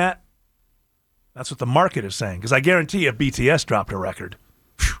saying that. That's what the market is saying, because I guarantee if BTS dropped a record,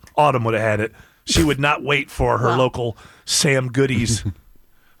 Autumn would have had it. She would not wait for her local Sam Goodies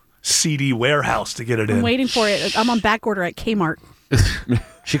CD warehouse to get it in. I'm waiting for it. I'm on back order at Kmart.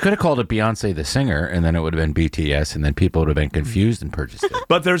 She could have called it Beyonce the Singer, and then it would have been BTS, and then people would have been confused and purchased it.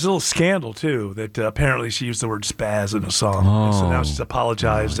 But there's a little scandal, too, that apparently she used the word spaz in a song. And so now she's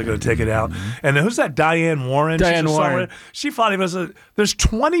apologized. They're going to take it out. And who's that? Diane Warren? Diane Warren. She thought there's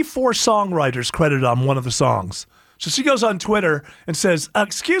 24 songwriters credited on one of the songs. So she goes on Twitter and says,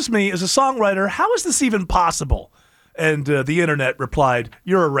 excuse me, as a songwriter, how is this even possible? And the internet replied,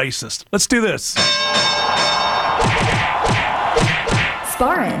 you're a racist. Let's do this.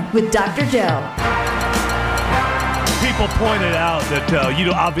 Sparring with Dr. Joe. People pointed out that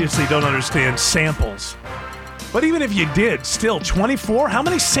you obviously don't understand samples. But even if you did, still 24? How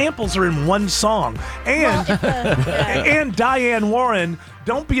many samples are in one song? And and Diane Warren,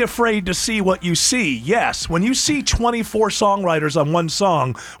 don't be afraid to see what you see. Yes, when you see 24 songwriters on one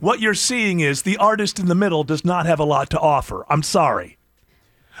song, what you're seeing is the artist in the middle does not have a lot to offer. I'm sorry.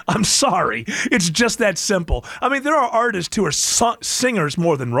 It's just that simple. I mean, there are artists who are singers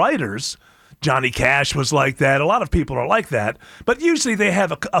more than writers. Johnny Cash was like that. A lot of people are like that. But usually they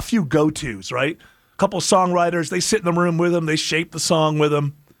have a few go-tos, right? A couple of songwriters, they sit in the room with them. They shape the song with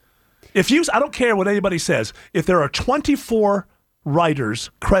them. I don't care what anybody says. If there are 24 writers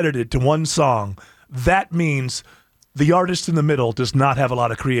credited to one song, that means the artist in the middle does not have a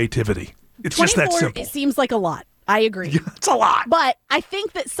lot of creativity. It's just that simple. It seems like a lot. I agree. It's a lot. But I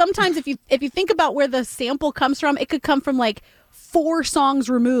think that sometimes if you think about where the sample comes from, it could come from like 4 songs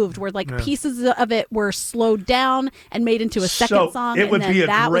removed where pieces of it were slowed down and made into a second song. It would be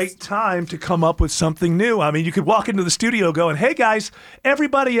a great time to come up with something new. I mean, you could walk into the studio going, hey guys,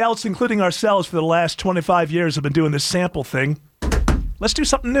 everybody else, including ourselves for the last 25 years have been doing this sample thing. Let's do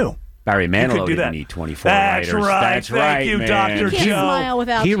something new. Barry Manilow didn't need 24 That's writers. Right. That's right. Thank you, man. Dr. Can't Joe. smile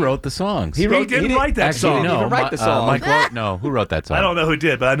without He you. wrote the songs. He didn't write that song. No, He didn't write the song. Mike who wrote that song? I don't know who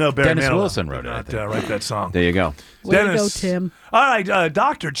did, but I know Barry Dennis Manilow Wilson wrote it. did not write that song. There you go. Way to go, Dennis. Tim. All right,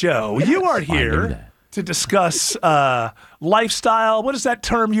 Dr. Joe, you are here to discuss lifestyle. What is that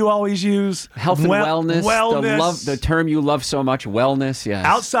term you always use? Health and wellness. Wellness. The term you love so much, wellness, yes.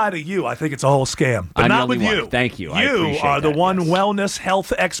 Outside of you, I think it's a whole scam. But I'm not the with only you. one. Thank you. I You appreciate are the that, one yes. wellness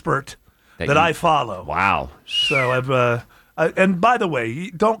health expert that I follow. Wow. So and by the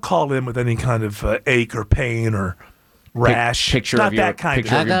way, don't call in with any kind of ache or pain or rash. Picture not of your that kind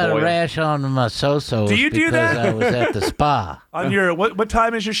picture of of your I got boil. a rash on my so-so. Do you do that? I was at the spa. On your what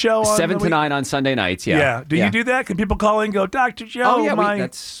time is your show on? 7 the to week? 9 on Sunday nights, yeah. Yeah. Do you do that? Can people call in and go, Dr. Joe, Oh, yeah, my,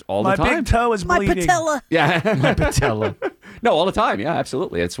 that's all the my time. big toe is My bleeding. patella. Yeah. My patella. No, all the time. Yeah,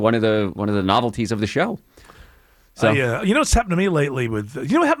 absolutely. It's one of the novelties of the show. So You know what's happened to me lately with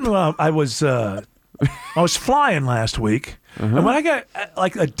you know what happened when I was flying last week, and when I got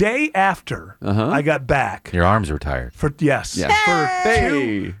like a day after I got back, Your arms were tired. for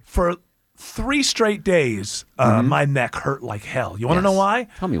for 3 straight days, my neck hurt like hell. You want to know why?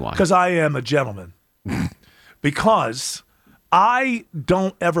 Tell me why. Because I am a gentleman. Because I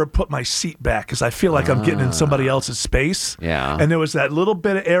don't ever put my seat back because I feel like I'm getting in somebody else's space. Yeah. And there was that little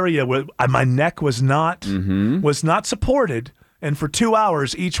bit of area where my neck was not supported. And for 2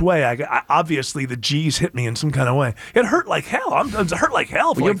 hours each way, I obviously the G's hit me in some kind of way. It hurt like hell. It hurt like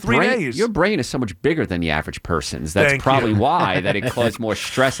hell for 3 days. Your brain is so much bigger than the average person's. That's Thank probably you. why that it caused more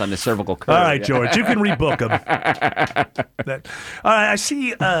stress on the cervical curve. All right, George, you can rebook them. All right, I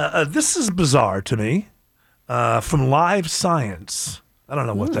see. This is bizarre to me. From Live Science. I don't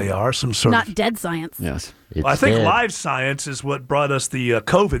know what they are. Some sort Not of. dead science. Yes. I think Live Science is what brought us the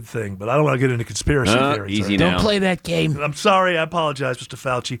COVID thing, but I don't want to get into conspiracy theories. Easy Don't now. play that game. I'm sorry. I apologize, Mr.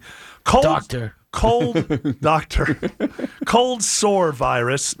 Fauci. Cold sore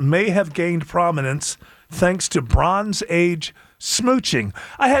virus may have gained prominence thanks to Bronze Age smooching.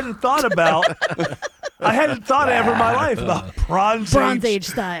 I hadn't thought ever in my life about Bronze Age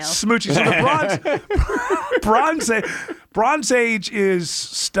style smooching. So the Bronze Age is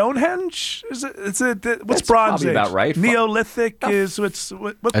Stonehenge. Is it? What's That's Bronze probably Age? about right. Neolithic is what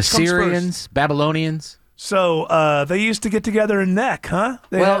comes Assyrians, first? Babylonians. So they used to get together and neck, huh?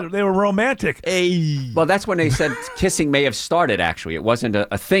 They were romantic. Well, that's when they said kissing may have started, actually. It wasn't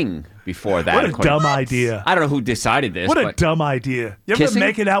a thing before that. What a dumb idea. I don't know who decided this. What a dumb idea. You ever Kissing? been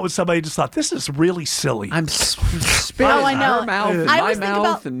making out with somebody and just thought, this is really silly? I'm spitting I know. her mouth and I my always think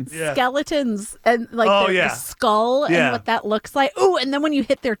mouth. about skeletons and like the skull and Yeah. what that looks like. Ooh, and then when you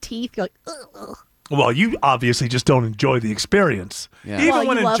hit their teeth, you're like, ugh. Well, you obviously just don't enjoy the experience. Yeah. Even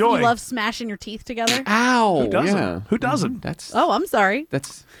when you enjoying. love smashing your teeth together. Ow. Who doesn't? Yeah. Who doesn't? That's Oh, I'm sorry.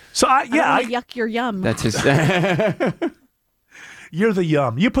 So I yuck your yum. That's his. You're the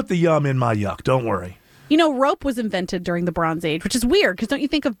yum. You put the yum in my yuck. Don't worry. You know, rope was invented during the Bronze Age, which is weird because don't you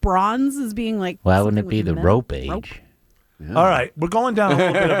think of bronze as being like? Why wouldn't it something be with the metal? rope age? Yeah. All right, we're going down a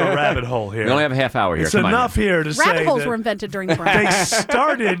little bit of a rabbit hole here. We only have a half hour here. It's Come on enough now. here to say Rabbit holes that were invented during the Bronze they Age.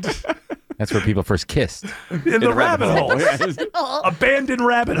 started That's where people first kissed. in the rabbit hole. Abandoned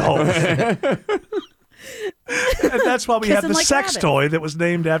rabbit holes. And that's why we have Kissing the like sex rabbits. toy that was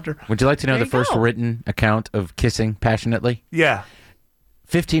named after. Would you like to know There the you first go. written account of kissing passionately? Yeah.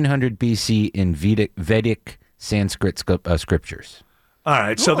 1500 BC in Vedic Sanskrit scriptures. All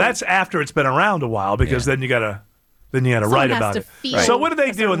right. So that's after it's been around a while because then you gotta write has about to it. feel So what did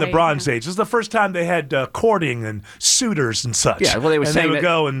they a do in the certain way, Bronze yeah. Age? This is the first time they had courting and suitors and such. Yeah, well, they were and saying they would that-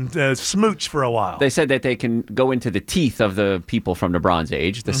 go and smooch for a while. They said that they can go into the teeth of the people from the Bronze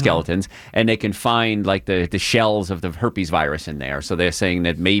Age, the skeletons, and they can find like the shells of the herpes virus in there. So they're saying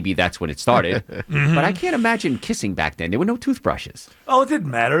that maybe that's when it started. But I can't imagine kissing back then. There were no toothbrushes. Oh, it didn't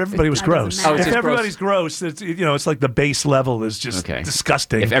matter. Everybody was That doesn't gross. matter. Oh, it's If just everybody's gross, it's it's like the base level is just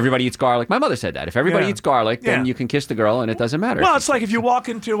disgusting. If everybody eats garlic, my mother said that. If everybody Yeah. eats garlic, then Yeah. you can kiss the girl and it doesn't matter. Well, it's like if you walk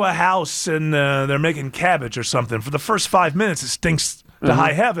into a house and they're making cabbage or something. For the first 5 minutes, it stinks to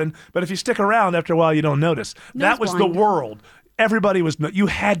high heaven. But if you stick around, after a while, you don't notice. That was the blind. world. Everybody was. You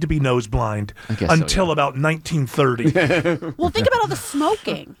had to be nose blind guess so, until yeah. about 1930. Well, think about all the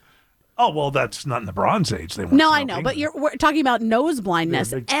smoking. Oh well, that's not in the Bronze Age. They weren't No, I smoking. know, but we're talking about nose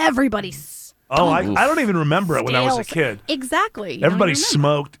blindness. Everybody's. Oh, I don't even remember it when I was a kid. Exactly. You Everybody don't even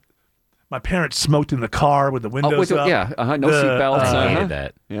smoked. My parents smoked in the car with the windows up. No seatbelts. I hated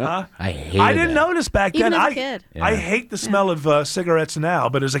that. Yeah. I hated I didn't that. notice back Even then. as a kid. I hate the smell of cigarettes now,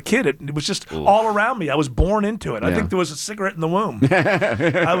 but as a kid, it was just all around me. I was born into it. I Yeah. think there was a cigarette in the womb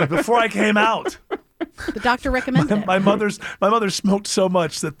before I came out. The doctor recommended. My mother smoked so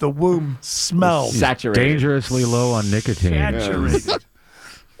much that the womb smelled Saturated. Dangerously low on nicotine. saturated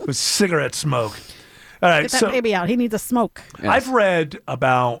with cigarette smoke. All right, Get that so baby out. He needs a smoke. I've read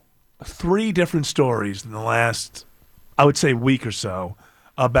about 3 different stories in the last, I would say, week or so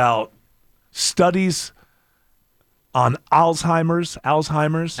about studies on Alzheimer's,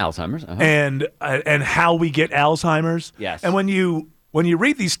 and how we get Alzheimer's. Yes. And when you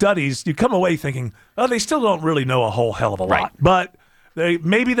read these studies, you come away thinking, oh, they still don't really know a whole hell of a lot, but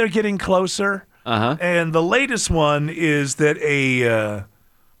maybe they're getting closer. Uh-huh. And the latest one is that a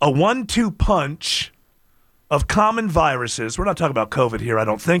 1-2 punch of common viruses. We're not talking about COVID here, I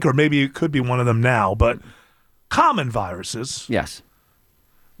don't think, or maybe it could be one of them now, but common viruses. Yes.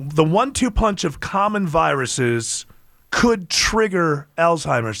 The 1-2 punch of common viruses could trigger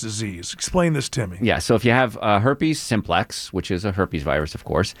Alzheimer's disease. Explain this to me. Yeah, so if you have herpes simplex, which is a herpes virus, of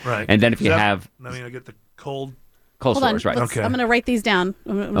course, Right. and then if Is you that- have I get the cold cold Hold on. sores, right? I'm going to write these down.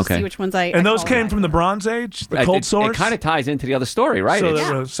 I'm going to see which ones I. And those call came right. from the Bronze Age, the cold sores? It kind of ties into the other story, right?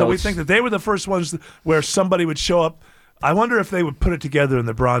 So, so we it's- think that they were the first ones where somebody would show up I wonder if they would put it together in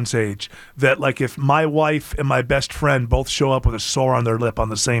the Bronze Age that, like, if my wife and my best friend both show up with a sore on their lip on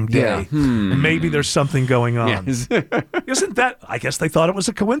the same day, maybe there's something going on. Yes. Isn't that? I guess they thought it was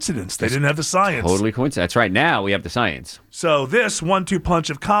a coincidence. They didn't have the science. Totally coincidence. That's right. Now we have the science. So this 1-2 punch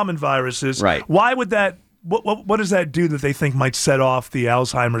of common viruses. Right. Why would that? What does that do that they think might set off the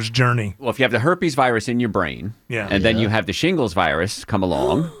Alzheimer's journey? Well, if you have the herpes virus in your brain, and then you have the shingles virus come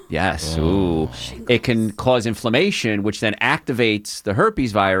along, it can cause inflammation, which then activates the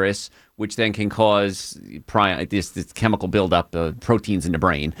herpes virus, which then can cause this chemical buildup of proteins in the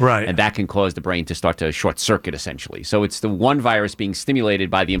brain. Right. And that can cause the brain to start to short circuit, essentially. So it's the one virus being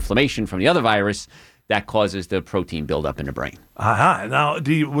stimulated by the inflammation from the other virus that causes the protein buildup in the brain. Now,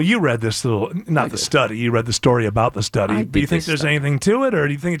 you read this the study, you read the story about the study. Do you think there's anything to it, or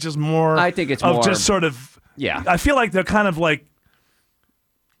do you think it's just more I think it's more just sort of, I feel like they're kind of like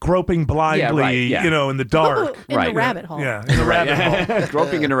groping blindly, in the dark. In the rabbit hole. Yeah, in the rabbit hole.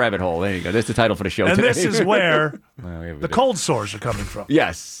 Groping in the rabbit hole. There you go. That's the title for the show and today. this is where the cold sores are coming from.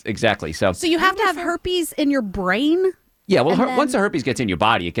 Yes, exactly. So you have to have herpes in your brain? Yeah, well, once the herpes gets in your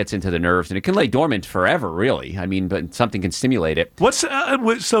body, it gets into the nerves, and it can lay dormant forever, really. I mean, but something can stimulate it.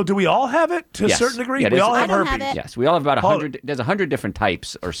 So do we all have it to a certain degree? Yeah, we all have herpes. Yes, we all have about 100. There's 100 different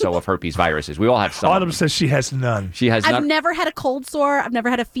types or so of herpes viruses. We all have some. Autumn says she has none. She has none. I've never had a cold sore. I've never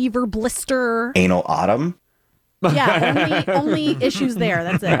had a fever, blister. Anal Autumn? Yeah, only issues there.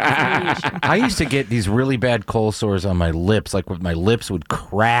 That's it. I used to get these really bad cold sores on my lips, like my lips would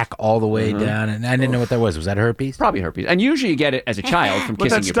crack all the way down, and I didn't know what that was. Was that herpes? Probably herpes. And usually you get it as a child from kissing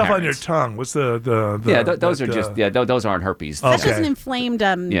that your stuff parents. on your tongue. What's the those aren't herpes. That's just an inflamed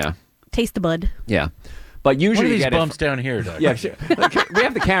taste the bud. Yeah. But usually what are you these get bumps down here, Doc? Yeah, sure. We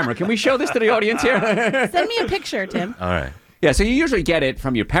have the camera. Can we show this to the audience here? Send me a picture, Tim. All right. Yeah, so you usually get it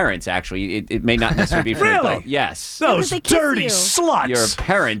from your parents, actually. It may not necessarily be from Really? adult. Yes. Those dirty sluts. Your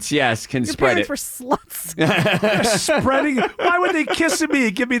parents, yes, can Your spread parents it. were sluts. They're spreading. Why would they kiss me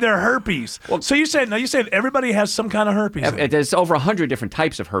and give me their herpes? So you said everybody has some kind of herpes. There's over 100 different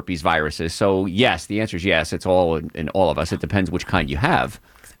types of herpes viruses. So yes, the answer is yes. It's all in all of us. It depends which kind you have.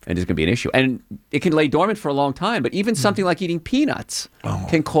 And it's going to be an issue. And it can lay dormant for a long time, but even something like eating peanuts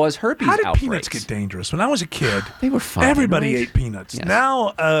can cause herpes How did outbreaks. peanuts get dangerous? When I was a kid, they were fine. Everybody right? ate peanuts. Yes.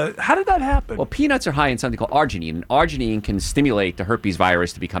 Now, how did that happen? Well, peanuts are high in something called arginine. And arginine can stimulate the herpes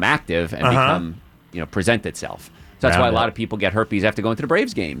virus to become active and present itself. So that's why a lot of people get herpes after going to the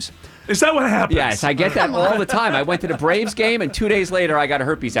Braves games. Is that what happens? Yes, I get that all the time. I went to the Braves game, and 2 days later, I got a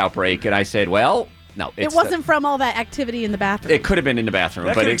herpes outbreak, and I said, well... No, it wasn't from all that activity in the bathroom. It could have been in the bathroom,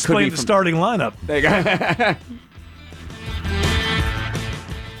 that but could it could be the starting lineup. There you go.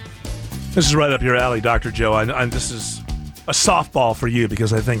 This is right up your alley, Dr. Joe. This is a softball for you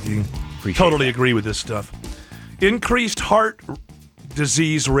because I think you totally agree with this stuff. Increased heart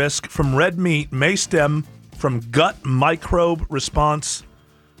disease risk from red meat may stem from gut microbe response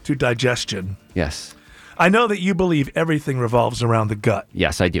to digestion. Yes. I know that you believe everything revolves around the gut.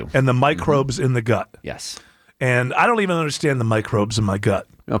 Yes, I do. And the microbes in the gut. Yes. And I don't even understand the microbes in my gut.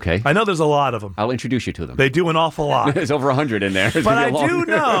 Okay. I know there's a lot of them. I'll introduce you to them. They do an awful lot. There's over 100 in there. But I do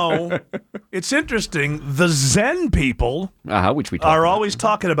know, it's interesting, the Zen people which we are always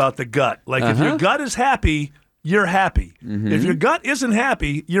talking about the gut. Like if your gut is happy, you're happy. Mm-hmm. If your gut isn't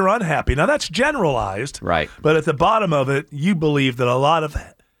happy, you're unhappy. Now that's generalized. Right. But at the bottom of it, you believe that a lot of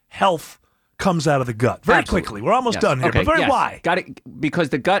health comes out of the gut very quickly. We're almost done here. Okay. But why? Got it. Because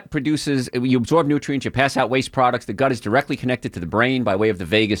the gut produces, you absorb nutrients, you pass out waste products. The gut is directly connected to the brain by way of the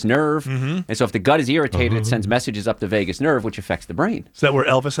vagus nerve. Mm-hmm. And so if the gut is irritated, it sends messages up the vagus nerve, which affects the brain. Is that where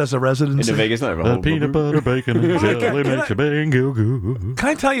Elvis has a residence? In the vagus nerve. The peanut butter, bacon, and jelly makes your bang go go. Can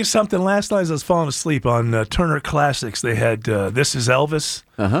I tell you something? Last night as I was falling asleep on Turner Classics, they had This Is Elvis.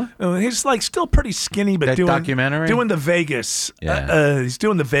 He's like still pretty skinny, but doing the Vegas. Yeah. He's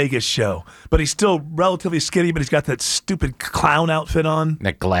doing the Vegas show, but he's still relatively skinny. But he's got that stupid clown outfit on,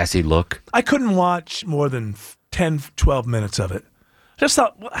 that glassy look. I couldn't watch more than 10, 12 minutes of it. Just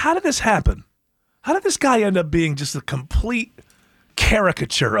thought, how did this happen? How did this guy end up being just a complete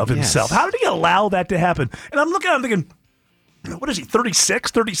caricature of himself? How did he allow that to happen? And I'm looking at him thinking, what is he, 36,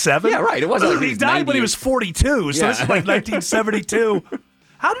 37? Yeah, right. It wasn't like he died when he was 42, so this is like 1972.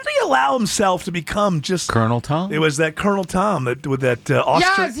 How did he allow himself to become just Colonel Tom? It was that Colonel Tom with that Austrian.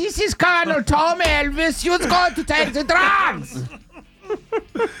 Yeah, this is Colonel Tom Elvis. You're going to take the drugs.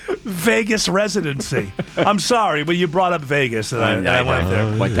 Vegas residency. I'm sorry, but you brought up Vegas, and I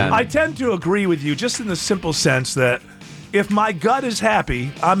went there. I tend to agree with you, just in the simple sense that if my gut is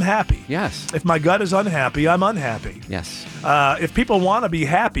happy, I'm happy. Yes. If my gut is unhappy, I'm unhappy. Yes. If people want to be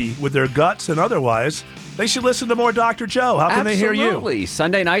happy with their guts and otherwise, they should listen to more Dr. Joe. How can they hear you? Absolutely.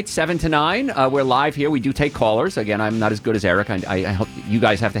 Sunday night, 7 to 9. We're live here. We do take callers. Again, I'm not as good as Eric. I help, you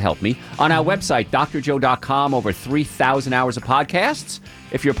guys have to help me. On our website, drjoe.com, over 3,000 hours of podcasts.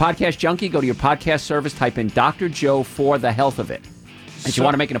 If you're a podcast junkie, go to your podcast service, type in Dr. Joe for the health of it. If you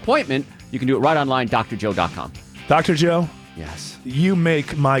want to make an appointment, you can do it right online, drjoe.com. Dr. Joe? Yes. You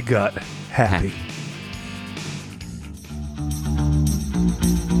make my gut happy.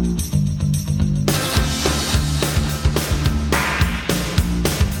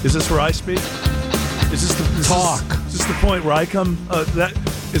 Is this where I speak? Is this the talk? Is this the point where I come?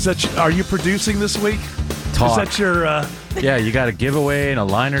 Are you producing this week? Talk. Is that your? Yeah, you got a giveaway and a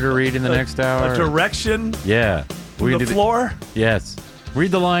liner to read in the next hour. A direction? Yeah. From the floor? Yes.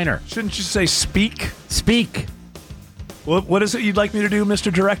 Read the liner. Shouldn't you say speak? Speak. What is it you'd like me to do,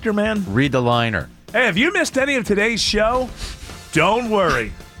 Mr. Director Man? Read the liner. Hey, if you missed any of today's show, don't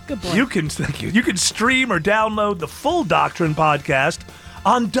worry. Good boy. You can stream or download the full Doctrine podcast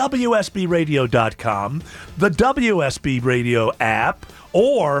on WSBRadio.com, the WSB Radio app,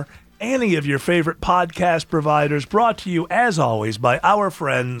 or any of your favorite podcast providers, brought to you, as always, by our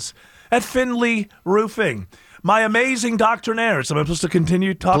friends at Findlay Roofing. My amazing doctrinaires. Am I supposed to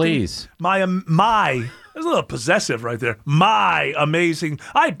continue talking? Please. My, there's a little possessive right there. My amazing.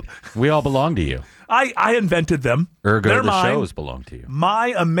 We all belong to you. I invented them. Ergo, They're the mine. shows belong to you.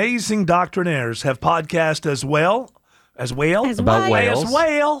 My amazing doctrinaires have podcast as well. As whale? About whales. As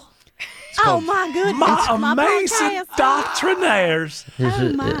whale. Oh, my goodness. My amazing doctrinaires.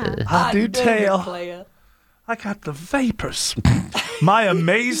 Oh, my. I do tell. I got the vapors. My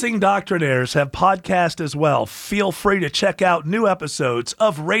amazing doctrinaires have podcast as well. Feel free to check out new episodes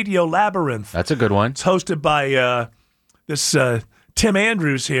of Radio Labyrinth. That's a good one. It's hosted by this Tim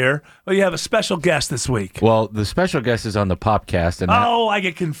Andrews here. Well, you have a special guest this week. Well, the special guest is on the Popcast. And I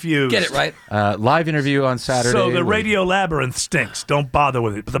get confused. Get it right. Live interview on Saturday. So the Radio Labyrinth stinks. Don't bother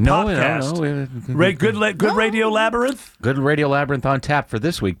with it. But the podcast. Good Radio Labyrinth? Good Radio Labyrinth on tap for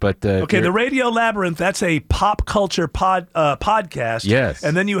this week. But okay, the Radio Labyrinth, that's a pop culture podcast. Yes.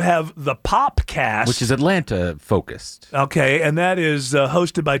 And then you have the Popcast. Which is Atlanta focused. Okay, and that is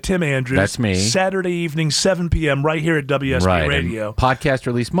hosted by Tim Andrews. That's me. Saturday evening, 7 p.m. right here at WSB Radio. And podcast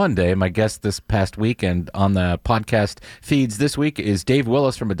released Monday. My guest this past week and on the podcast feeds this week is Dave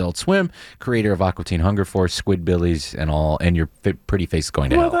Willis from Adult Swim, creator of Aqua Teen Hunger Force, Squidbillies, and all, and your pretty face going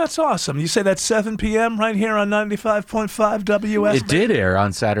to hell. Well, that's awesome. You say that's 7 p.m. right here on 95.5 WSB? It did air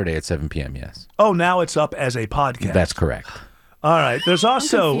on Saturday at 7 p.m., yes. Oh, now it's up as a podcast. That's correct. All right. There's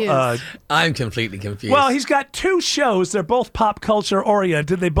also... I'm completely confused. Well, he's got two shows. They're both pop culture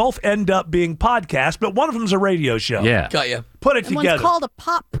oriented. They both end up being podcasts, but one of them's a radio show. Yeah. Got you. Put it together. One's called a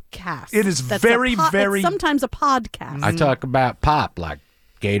popcast. It is very... It's sometimes a podcast. I talk about pop, like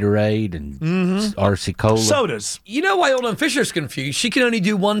Gatorade and RC Cola. Sodas. You know why Olin Fisher's confused? She can only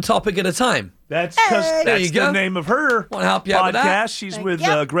do one topic at a time. That's because that's the go. name of her Want to help you out with that? podcast. She's with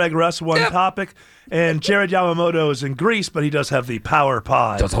Greg Russ, One Topic. And Jared Yamamoto is in Greece, but he does have the Power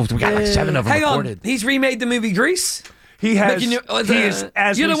Pod. We got like 7 of them Hang recorded. on. He's remade the movie Grease? He has. You're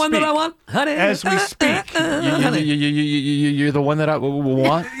the one that I want? Honey. As we speak. You're the one that I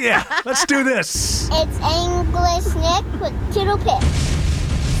want? Yeah. Let's do this. It's English Nick with Tittle Pip.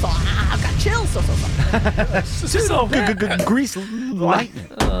 I've got chills. Grease lightning.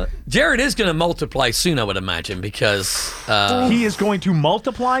 Jared is going to multiply soon, I would imagine, because... he is going to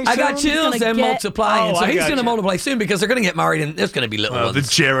multiply soon? I got chills and multiplying. So he's going to you. multiply soon because they're going to get married and there's going to be little ones. The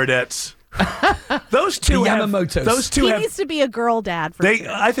Jaredettes. Those two The have... Yamamotos. Those two he have... needs to be a girl dad for sure.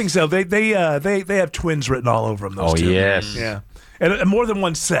 I think so. They have twins written all over them, those two. Yes. Yeah. And more than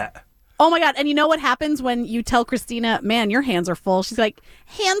one set. Oh my God. And you know what happens when you tell Christina, man, your hands are full? She's like,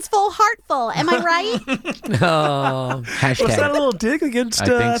 hands full, heart full. Am I right? Hashtag. Was that a little dig against... I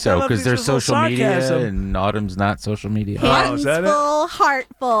think so, because there's social media sarcasm. and Autumn's not social media. Hands is that full, heart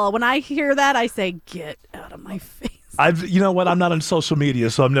full. When I hear that, I say, get out of my face. You know what? I'm not on social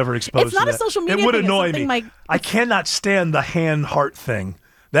media, so I'm never exposed It's not to a that. social media It would thing, it's annoy me. something I cannot stand the hand-heart thing.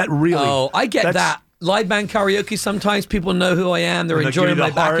 That really... Oh, I get that. Live band karaoke, sometimes people know who I am. They're enjoying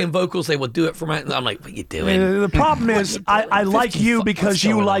my backing vocals. They will do it for my... I'm like, what are you doing? The problem is, I like you because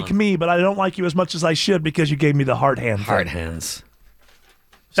you like me, but I don't like you as much as I should because you gave me the hard hand. Hard hands.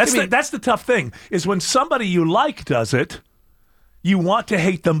 That's the tough thing, is when somebody you like does it, you want to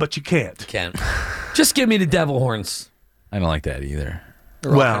hate them, but you can't. Can't. Just give me the devil horns. I don't like that either.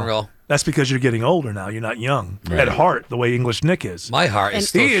 Rock and roll. That's because you're getting older now. You're not young at heart, the way English Nick is. My heart is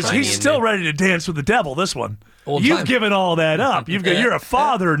still shiny He's still ready to dance with the devil. This one, Old you've time. given all that up. You're a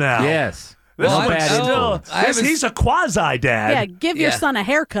father now. Yes. He's a quasi-dad. Yeah, give your son a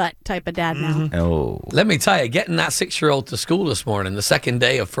haircut type of dad now. Oh. Let me tell you, getting that 6-year-old to school this morning, the second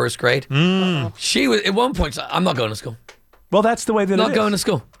day of first grade, she was at one point, I'm not going to school. Well, that's the way that Not going to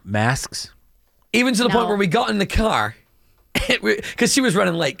school. Masks? Even to the point where we got in the car, because she was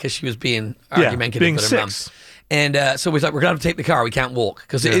running late because she was being argumentative with her mum. And so we was like, we're going to have to take the car. We can't walk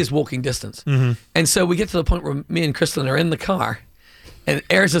because it is walking distance. And so we get to the point where me and Kristen are in the car. And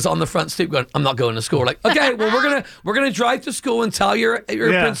Ayers is on the front stoop going, I'm not going to school. We're like, okay, well, we're gonna drive to school and tell your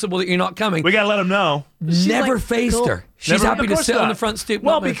principal that you're not coming. We got to let him know. Never faced her. She's happy to sit on the front stoop.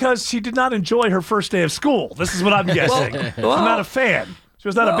 Well, because she did not enjoy her first day of school. This is what I'm guessing. She's not a fan. She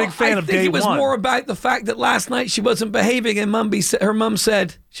was not a big fan of day one. I think it was more about the fact that last night she wasn't behaving and her mum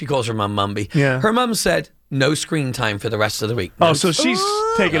said, she calls her mum Mumby. Yeah. Her mum said, no screen time for the rest of the week. Oh, so she's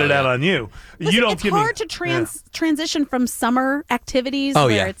taking it out on you. Listen, it's hard to transition from summer activities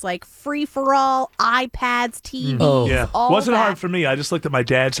where it's like free-for-all, iPads, TVs, all wasn't that. hard for me. I just looked at my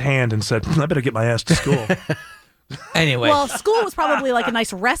dad's hand and said, I better get my ass to school. Anyway. Well, school was probably like a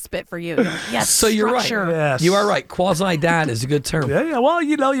nice respite for you. Yes. So you're right. Yes. You are right. Quasi-dad is a good term. Yeah. Well,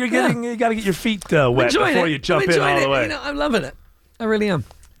 you know, you got to get your feet wet before you jump in all the way. You know, I'm loving it. I really am.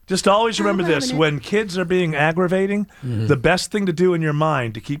 Just always remember this: when kids are being aggravating, the best thing to do in your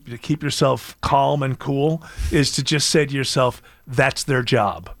mind to keep yourself calm and cool is to just say to yourself, "That's their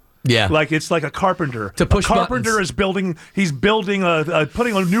job." Yeah, like it's like a carpenter. To push a carpenter buttons. is building. He's building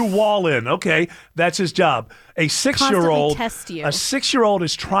putting a new wall in. Okay, that's his job. A 6-year-old. Test you. A 6-year-old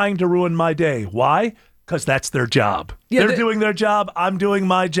is trying to ruin my day. Why? Because that's their job. Yeah, they're doing their job. I'm doing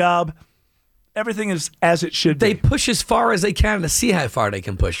my job. Everything is as it should be. They be. push as far as they can to see how far they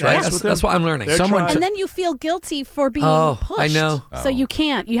can push, right? That's what I'm learning. And then you feel guilty for being pushed. I know. So you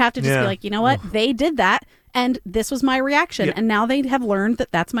can't. You have to just be like, you know what? They did that, and this was my reaction. And now they have learned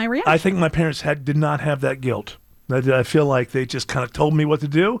that that's my reaction. I think my parents did not have that guilt. I feel like they just kind of told me what to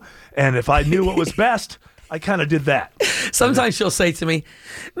do, and if I knew what was best, I kind of did that. Sometimes she'll say to me,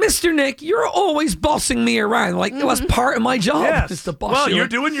 Mr. Nick, you're always bossing me around. Like, that's part of my job. Yes. Is to boss well, you you're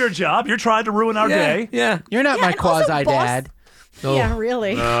doing your job. You're trying to ruin our day. Yeah. You're not my quasi-dad. Yeah,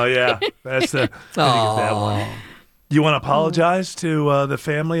 really. Oh, yeah. That's the... that one. You want to apologize to the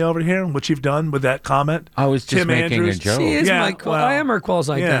family over here, what you've done with that comment? I was just Tim making Andrews? a joke. She is I am her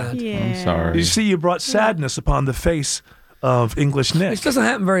quasi-dad. Yeah. I'm sorry. You see, you brought sadness upon the face of English Nick. Which doesn't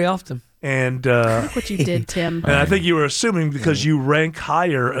happen very often. And look what you did, Tim. And I think you were assuming because you rank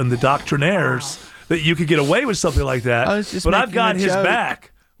higher in the doctrinaires that you could get away with something like that. But I've got his back.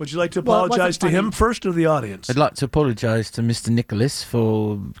 Would you like to apologize to him first or the audience? I'd like to apologize to Mr. Nicholas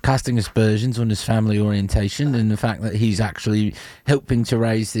for casting aspersions on his family orientation and the fact that he's actually helping to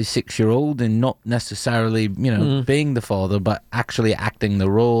raise this 6-year-old and not necessarily, being the father, but actually acting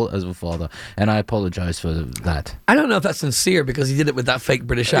the role as a father. And I apologize for that. I don't know if that's sincere because he did it with that fake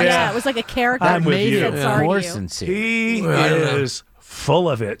British accent. Yeah, it was like a character. I'm with you. More sincere. He is full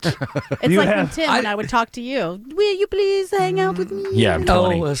of it. It's like when Tim and I would talk to you. Will you please hang out with me? Yeah, I'm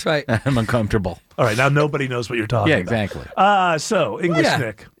 20. Oh, that's right. I'm uncomfortable. All right, now nobody knows what you're talking about. Yeah, exactly. So, English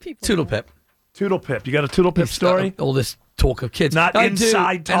Nick. Toodle Pip. Toodle Pip. You got a Toodle Pip story? All this talk of kids. Not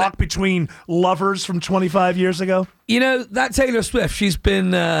inside talk between lovers from 25 years ago? You know, that Taylor Swift, she's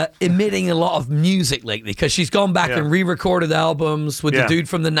been emitting a lot of music lately because she's gone back and re-recorded albums with the dude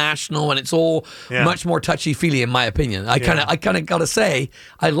from The National, and it's all much more touchy-feely in my opinion. I kind of got to say,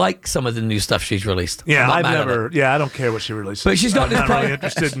 I like some of the new stuff she's released. Yeah, I don't care what she releases. But she's got I'm not really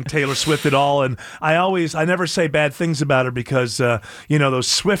interested in Taylor Swift at all, and I never say bad things about her because, those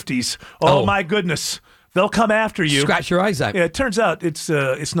Swifties, my goodness. They'll come after you. Scratch your eyes out. Yeah, it turns out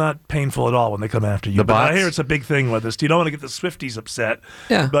it's not painful at all when they come after you. But I hear it's a big thing with us. You don't want to get the Swifties upset.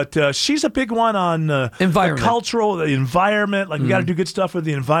 Yeah. But she's a big one on the environment. Like, we got to do good stuff with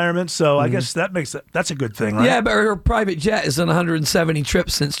the environment. So I guess that's a good thing, right? Yeah, but her private jet is on 170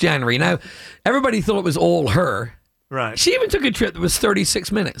 trips since January. Now, everybody thought it was all her. Right. She even took a trip that was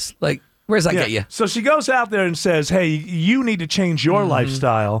 36 minutes. Like, where does that get you? So she goes out there and says, hey, you need to change your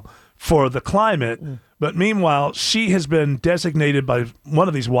lifestyle for the climate. But meanwhile, she has been designated by one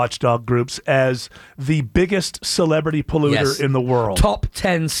of these watchdog groups as the biggest celebrity polluter in the world. Top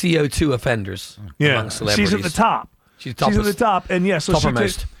 10 CO2 offenders among celebrities. She's at the top. She's at the top. And so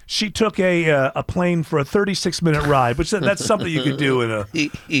she took a plane for a 36-minute ride, which that's something you could do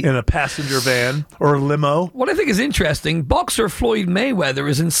in a passenger van or a limo. What I think is interesting, boxer Floyd Mayweather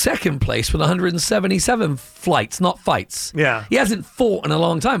is in second place with 177 flights, not fights. Yeah. He hasn't fought in a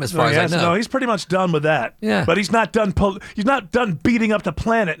long time, as far as I know. No, he's pretty much done with that. Yeah. But he's not done. He's not done beating up the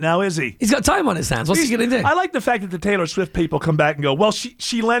planet now, is he? He's got time on his hands. What's he going to do? I like the fact that the Taylor Swift people come back and go, well,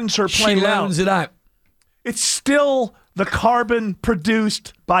 she lends her plane out. She loans it out. It's still the carbon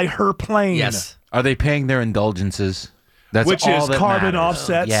produced by her plane. Yes. Are they paying their indulgences? That's Which all is that carbon matters.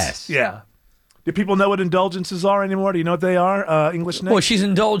 offsets. Yes. Yeah. Do people know what indulgences are anymore? Do you know what they are, English Nick? Well, she's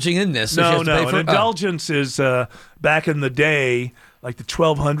indulging in this. So she has to pay An for indulgence is back in the day, like the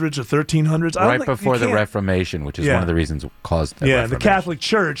 1200s or 1300s. Right before the Reformation, which is one of the reasons it caused the Reformation. The Catholic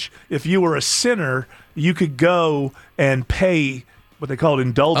Church, if you were a sinner, you could go and pay what they called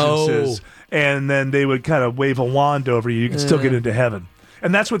indulgences, and then they would kind of wave a wand over you. You could still get into heaven.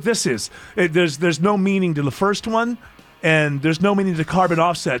 And that's what this is. There's no meaning to the first one, and there's no meaning to carbon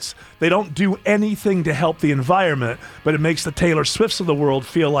offsets. They don't do anything to help the environment, but it makes the Taylor Swifts of the world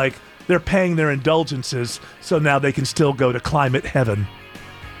feel like they're paying their indulgences, so now they can still go to climate heaven.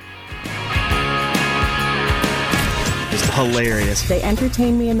 Just hilarious. They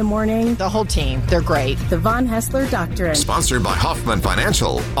entertain me in the morning. The whole team. They're great. The Von Haessler Doctrine. Sponsored by Hoffman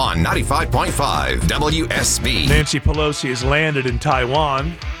Financial on 95.5 WSB. Nancy Pelosi has landed in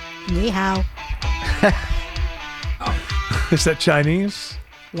Taiwan. Ni hao. Is that Chinese?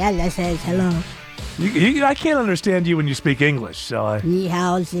 Yeah, that says hello. I can't understand you when you speak English, so Ni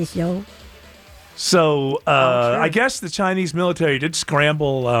hao, Zisho. So, I guess the Chinese military did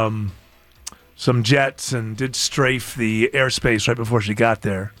scramble some jets and did strafe the airspace right before she got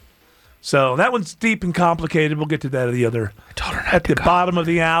there. So that one's deep and complicated. We'll get to that at the bottom of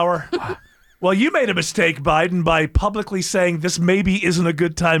the hour. Well, you made a mistake, Biden, by publicly saying this maybe isn't a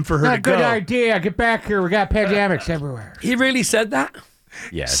good time for her to go. Not a good idea. Get back here. We got pandemics everywhere. He really said that?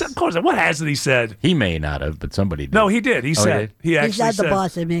 Yes. Of course. What hasn't he said? He may not have, but somebody did. No, he did. He said. He actually He's not the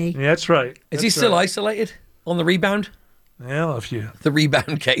boss of me. Yeah, that's right. Is he still isolated on the rebound? Well, if you... The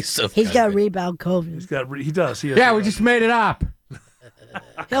rebound case of... He's got rebound COVID. He does. Yeah, we just made it up.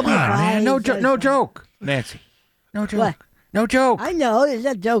 He'll be fine. No joke, Nancy. No joke. What? No joke. I know. It's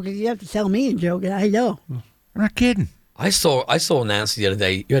not joking. You have to tell me a joke. I know. I'm not kidding. I saw Nancy the other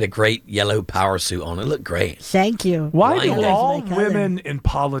day. You had a great yellow power suit on. It looked great. Thank you. Why do all women in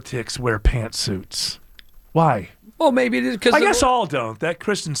politics wear pantsuits? Why? Well, maybe it is because... I guess all don't. That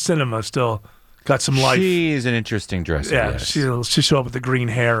Kristen Sinema still got some life. She is an interesting dresser. Yeah, yes. she'll show up with the green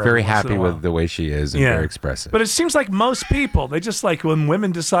hair. Very happy with the way she is and very expressive. But it seems like most people, they just like when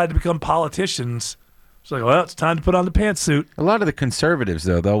women decide to become politicians, it's like, well, it's time to put on the pantsuit. A lot of the conservatives,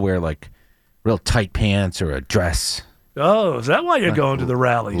 though, they'll wear like real tight pants or a dress. Oh, is that why you're going to the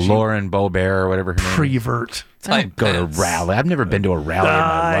rallies? Lauren Boebert or whatever her name is. Prevert. I don't go to a rally. I've never been to a rally in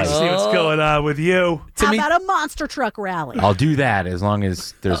my life. I see what's going on with you. How about a monster truck rally? I'll do that as long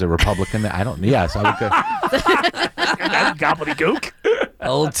as there's a Republican there. I would go. Gobbledygook.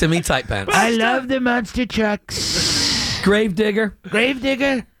 Old Timmy Tight Pants. I love the monster trucks. Gravedigger.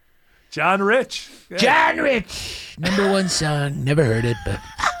 Gravedigger. John Rich. Yeah. John Rich. #1 song. Never heard it, but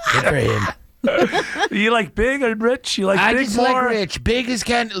good for him. You like big or rich? You like I big just more? like rich. Big is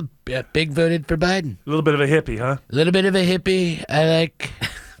kind of... big voted for Biden. A little bit of a hippie, huh? A little bit of a hippie. I like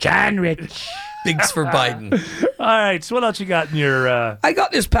John Rich. Bigs for Biden. All right, so what else you got in your I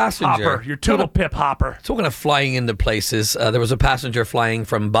got this passenger. hopper, your Toodle Pip hopper? Talking of flying into places, there was a passenger flying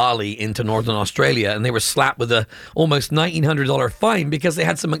from Bali into northern Australia, and they were slapped with a almost $1,900 fine because they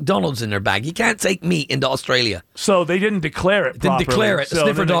had some McDonald's in their bag. You can't take meat into Australia. So they didn't declare it properly. Didn't declare it. The So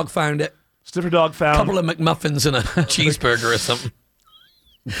sniffer then dog found it. Sniffer dog found A couple of McMuffins and a cheeseburger or something.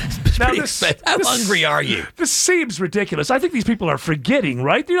 Now How hungry are you? This seems ridiculous. I think these people are forgetting,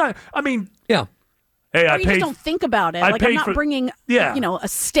 right? They're not, I mean, yeah. Hey, Or you just don't think about it. Like, I'm not bringing, a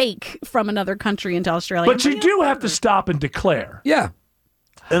steak from another country into Australia. But you do have to stop and declare. Yeah.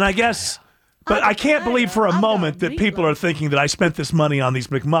 And I guess, but I can't believe for a moment that people are thinking that I spent this money on these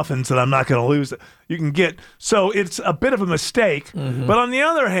McMuffins and I'm not going to lose it. You can get, so it's a bit of a mistake. Mm-hmm. But on the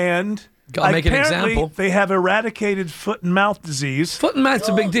other hand, Gotta make an apparently example. They have eradicated foot and mouth disease. Foot and mouth's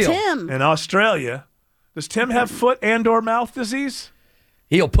a big deal. Tim. In Australia. Does Tim have foot and or mouth disease?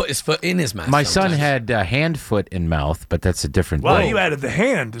 He'll put his foot in his mouth. My son had hand, foot, and mouth, but that's a different Well, thing. you added the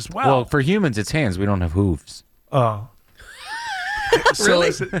hand as well. Well, for humans, it's hands. We don't have hooves. Oh.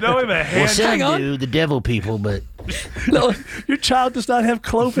 Really? No, wait a minute. Hand. Some do, the devil people, but... Your child does not have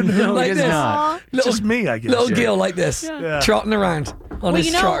cloven hooves. Like he does this. not. It's just me, I guess. Little Gil like this, Yeah. trotting around on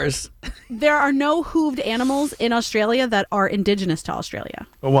his trotters. there are no hooved animals in Australia that are indigenous to Australia.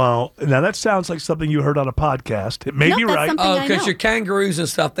 Well, now that sounds like something you heard on a podcast. It may be right. Oh, because your kangaroos and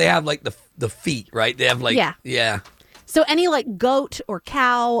stuff, they have like the feet, right? They have like yeah. So any like goat or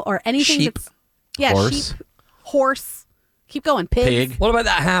cow or anything Sheep. that's Horse. sheep, horse. Keep going, pig. What about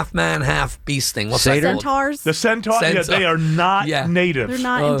that half man, half beast thing? What's that called? Centaurs. The centaur, yeah, they are not native. They're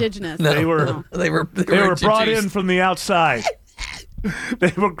not indigenous. No. They were They were brought introduced. in from the outside.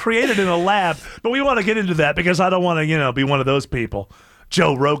 They were created in a lab, but we want to get into that because I don't want to, be one of those people,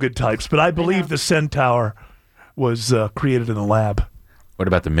 Joe Rogan types. But I believe the centaur was created in a lab. What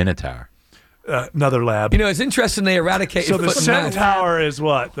about the Minotaur? Another lab. It's interesting they eradicated So the foot and mouth. centaur is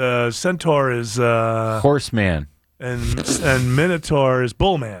what? The centaur is Horseman. and Minotaur is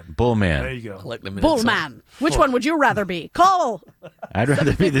Bullman. Bullman. There you go. I like the Minotaur. Bullman. Which one would you rather be? Call. I'd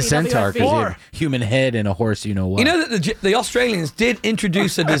rather be the centaur because you have human head and a horse, you know what. You know that the Australians did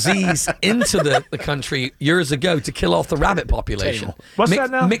introduce a disease into the country years ago to kill off the rabbit population. What's that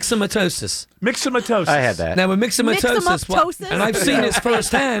now? Myxomatosis. Myxomatosis. I had that. Now, with myxomatosis, Myxomatosis? and I've seen this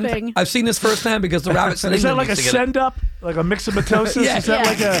firsthand. Thing. I've seen this firsthand because the rabbits in Is that England like a used to get it. send up? Like a myxomatosis? Yeah. Is that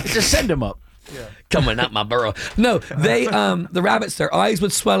like a... Just send them up. Coming up my burrow. No, they the rabbits, their eyes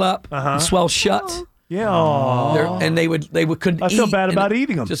would swell up, and swell shut. Yeah. And they couldn't I feel eat bad and about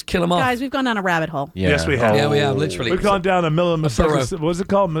eating them. Just kill them off. Guys, we've gone down a rabbit hole. Yeah. Yes, we have. Yeah, we have, literally. We've gone down a burrow. what was it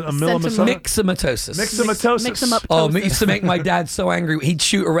called? A Myxomatosis. Myxomatosis. Mix them up. Oh, it used to make my dad so angry. He'd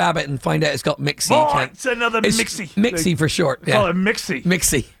shoot a rabbit and find out it's got mixy. Oh, it's another mixy. Mixy for short. Yeah. Call it mixy.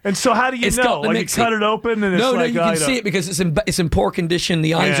 Mixy. And so how do you It's know? got the Like you mixy. cut it open and it's No, like... you can see it because it's in poor condition.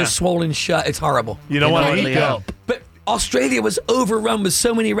 The eyes Yeah. are swollen shut. It's horrible. You don't want to eat that. But Australia was overrun with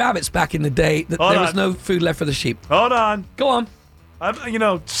so many rabbits back in the day that Hold there was on. no food left for the sheep. Hold on. Go on.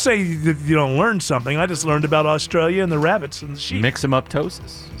 Say that you don't learn something. I just learned about Australia and the rabbits and the sheep.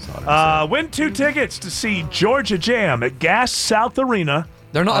 Myxomatosis. Win 2 tickets to see Georgia Jam at Gas South Arena.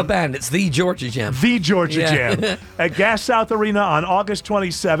 They're not a band. It's the Georgia Jam. The Georgia Yeah. Jam at Gas South Arena on August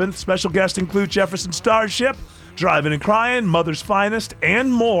 27th. Special guests include Jefferson Starship, Driving and Crying, Mother's Finest,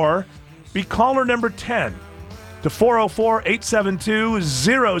 and more. Be caller number 10 to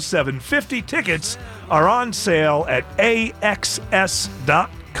 404-872-0750. Tickets are on sale at AXS.com.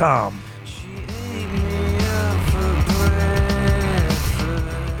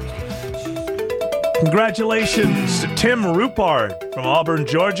 Congratulations to Tim Rupard from Auburn,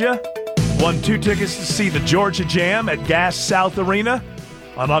 Georgia. Won 2 tickets to see the Georgia Jam at Gas South Arena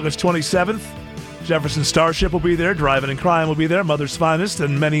on August 27th. Jefferson Starship will be there, Driving and Crying will be there, Mother's Finest,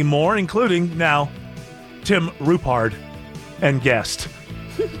 and many more, including now Tim Rupard and guest.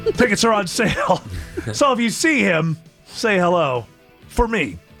 Tickets are on sale. So if you see him, say hello for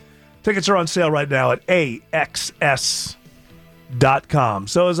me. Tickets are on sale right now at AXS.com.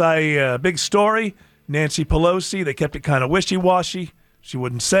 So as big story, Nancy Pelosi, they kept it kind of wishy-washy. She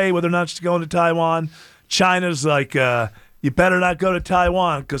wouldn't say whether or not she's going to Taiwan. China's like, you better not go to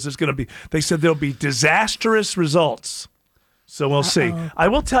Taiwan because they said there'll be disastrous results. So we'll see. I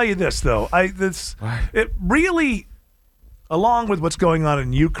will tell you this, though. It really, along with what's going on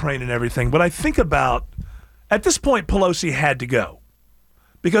in Ukraine and everything, but I think about, at this point, Pelosi had to go.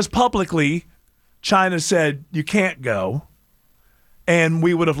 Because publicly, China said, you can't go. And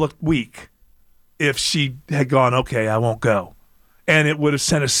we would have looked weak if she had gone, okay, I won't go. And it would have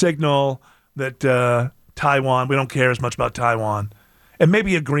sent a signal that Taiwan, we don't care as much about Taiwan. And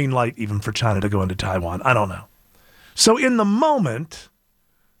maybe a green light even for China to go into Taiwan. I don't know. So in the moment,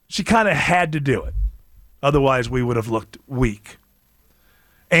 she kind of had to do it. Otherwise, we would have looked weak.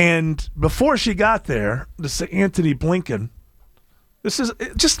 And before she got there, this Anthony Blinken,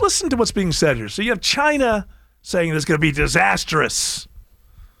 just listen to what's being said here. So you have China saying there's going to be disastrous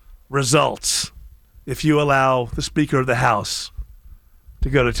results if you allow the Speaker of the House to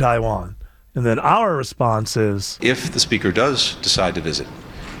go to Taiwan. And then our response is, if the Speaker does decide to visit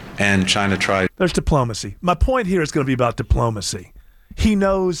and China tries... There's diplomacy. My point here is going to be about diplomacy. He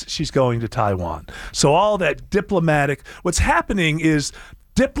knows she's going to Taiwan. So all that diplomatic... What's happening is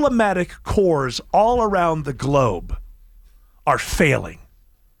diplomatic corps all around the globe are failing.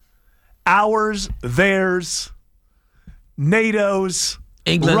 Ours, theirs, NATO's,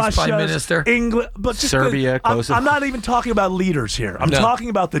 England's Russia's, Prime Minister. But just Serbia, Kosovo. I'm not even talking about leaders here. I'm talking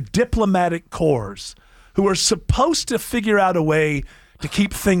about the diplomatic corps who are supposed to figure out a way to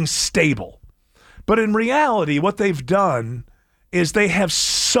keep things stable. But in reality, what they've done is they have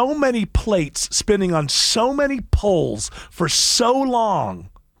so many plates spinning on so many poles for so long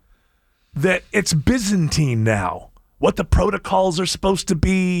that it's Byzantine now. What the protocols are supposed to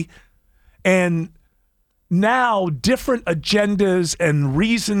be. And now different agendas and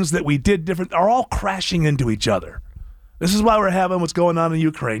reasons that we did different are all crashing into each other. This is why we're having what's going on in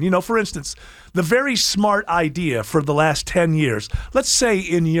Ukraine. You know, for instance, the very smart idea for the last 10 years, let's say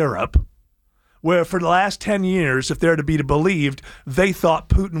in Europe, where for the last 10 years, if they're to be believed, they thought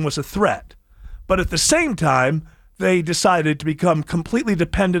Putin was a threat. But at the same time, they decided to become completely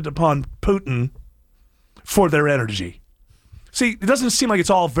dependent upon Putin for their energy. See, it doesn't seem like it's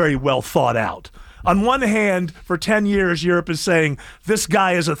all very well thought out. On one hand, for 10 years, Europe is saying this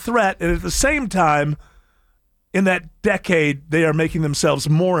guy is a threat, and at the same time, in that decade, they are making themselves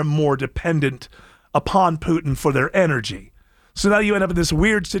more and more dependent upon Putin for their energy. So now you end up in this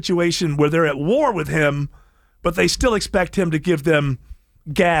weird situation where they're at war with him, but they still expect him to give them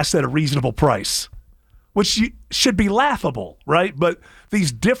gas at a reasonable price, which should be laughable, right? But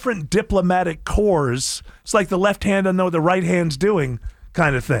these different diplomatic corps, it's like the left hand doesn't know what the right hand's doing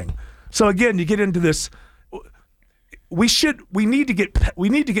kind of thing. So again, you get into this. We need to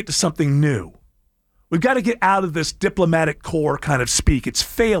get to something new. We've got to get out of this diplomatic corps kind of speak. It's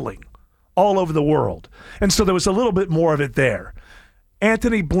failing all over the world. And so there was a little bit more of it there.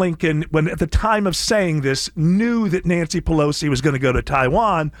 Antony Blinken, when at the time of saying this, knew that Nancy Pelosi was going to go to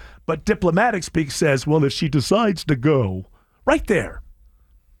Taiwan, but diplomatic speak says, well, if she decides to go, right there.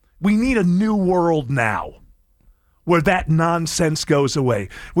 We need a new world now where that nonsense goes away.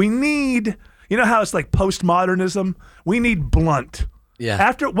 We need, you know how it's like postmodernism? We need blunt.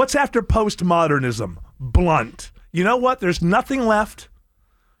 Yeah. What's after postmodernism? Blunt. You know what? There's nothing left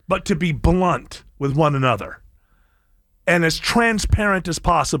but to be blunt with one another and as transparent as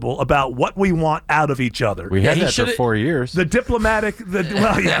possible about what we want out of each other. We had that for 4 years. The diplomatic, a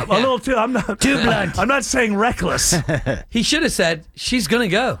little too. I'm not too blunt. I'm not saying reckless. He should have said she's going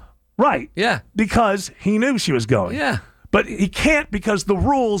to go. Right. Yeah. Because he knew she was going. Yeah. But he can't because the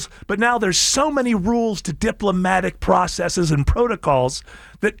rules, but now there's so many rules to diplomatic processes and protocols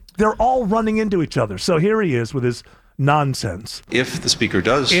that they're all running into each other. So here he is with his nonsense. If the speaker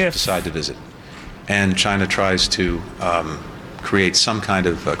does decide to visit and China tries to create some kind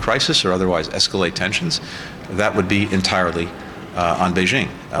of crisis or otherwise escalate tensions, that would be entirely on Beijing.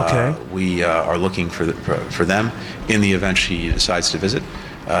 Okay. We are looking for them in the event she decides to visit.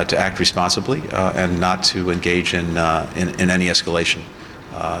 To act responsibly and not to engage in any escalation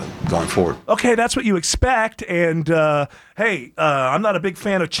going forward. Okay, that's what you expect. And I'm not a big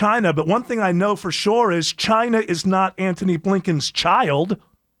fan of China, but one thing I know for sure is China is not Antony Blinken's child.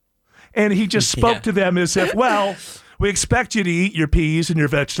 And he just spoke to them as if, well, we expect you to eat your peas and your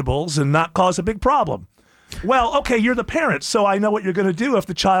vegetables and not cause a big problem. Well, okay, you're the parent, so I know what you're going to do. If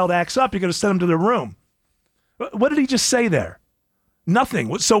the child acts up, you're going to send them to their room. What did he just say there?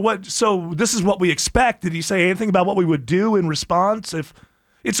 Nothing. So what? So this is what we expect. Did he say anything about what we would do in response? If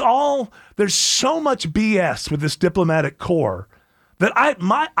it's all, there's so much BS with this diplomatic corps that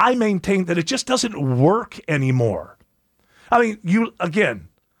I maintain that it just doesn't work anymore. I mean,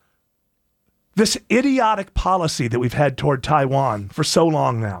 this idiotic policy that we've had toward Taiwan for so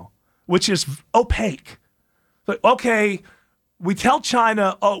long now, which is opaque. Like, okay, we tell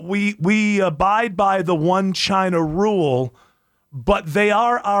China, we abide by the one China rule, but they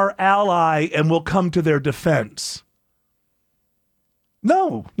are our ally and will come to their defense.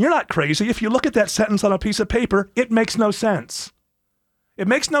 No, you're not crazy. If you look at that sentence on a piece of paper, it makes no sense. It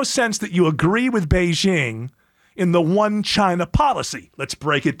makes no sense that you agree with Beijing in the one China policy. Let's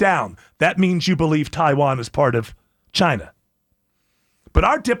break it down. That means you believe Taiwan is part of China. But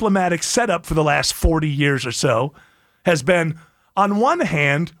our diplomatic setup for the last 40 years or so has been, on one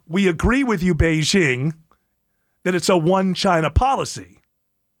hand, we agree with you, Beijing, that it's a one China policy.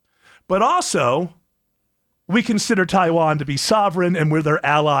 But also, we consider Taiwan to be sovereign and we're their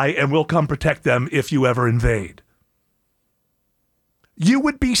ally and we'll come protect them if you ever invade. You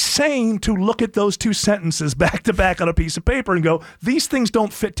would be sane to look at those two sentences back to back on a piece of paper and go, these things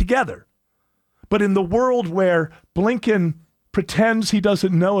don't fit together. But in the world where Blinken pretends he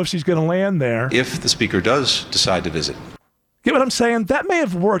doesn't know if she's going to land there. If the speaker does decide to visit. Get what I'm saying? That may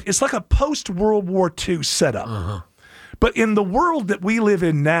have worked. It's like a post-World War II setup. Uh-huh. But in the world that we live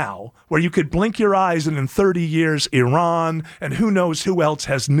in now, where you could blink your eyes and in 30 years, Iran and who knows who else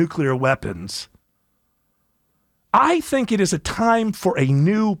has nuclear weapons, I think it is a time for a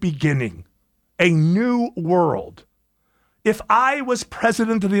new beginning, a new world. If I was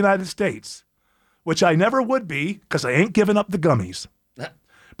president of the United States, which I never would be because I ain't giving up the gummies,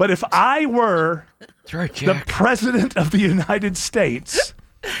 but if I were the president of the United States,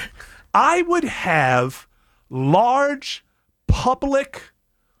 I would have large public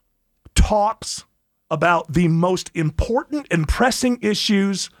talks about the most important and pressing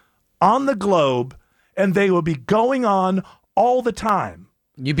issues on the globe and they would be going on all the time.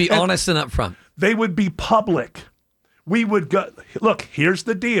 You'd be honest and upfront. They would be public. We would go, look, here's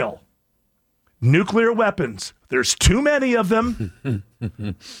the deal. Nuclear weapons, there's too many of them.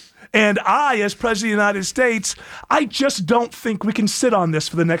 And I, as President of the United States, I just don't think we can sit on this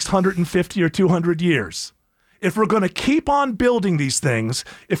for the next 150 or 200 years. If we're going to keep on building these things,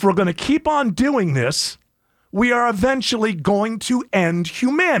 if we're going to keep on doing this, we are eventually going to end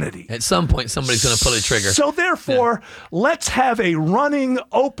humanity. At some point, somebody's going to pull a trigger. So therefore, let's have a running,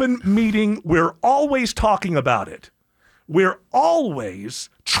 open meeting. We're always talking about it. We're always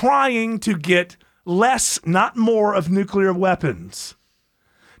trying to get less, not more, of nuclear weapons.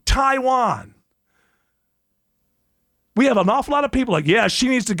 Taiwan. We have an awful lot of people like, yeah, she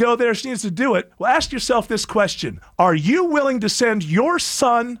needs to go there. She needs to do it. Well, ask yourself this question. Are you willing to send your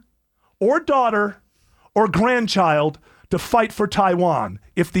son or daughter or grandchild to fight for Taiwan?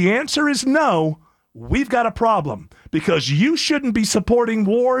 If the answer is no, we've got a problem, because you shouldn't be supporting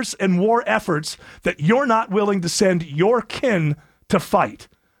wars and war efforts that you're not willing to send your kin to fight.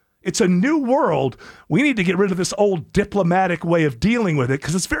 It's a new world. We need to get rid of this old diplomatic way of dealing with it,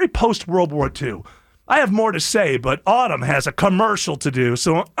 because it's very post-World War II. I have more to say, but Autumn has a commercial to do,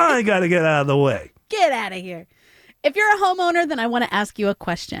 so I got to get out of the way. Get out of here. If you're a homeowner, then I want to ask you a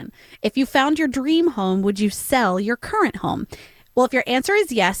question. If you found your dream home, would you sell your current home? Well, if your answer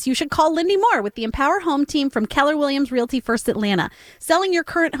is yes, you should call Lindy Moore with the Empower Home team from Keller Williams Realty First Atlanta. Selling your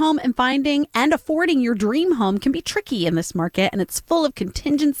current home and finding and affording your dream home can be tricky in this market, and it's full of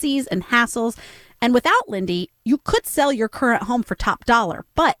contingencies and hassles. And without Lindy, you could sell your current home for top dollar.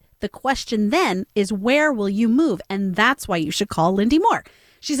 But the question then is, where will you move? And that's why you should call Lindy Moore.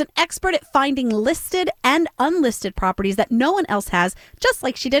 She's an expert at finding listed and unlisted properties that no one else has, just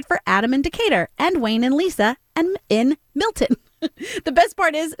like she did for Adam in Decatur and Wayne and Lisa and in Milton. The best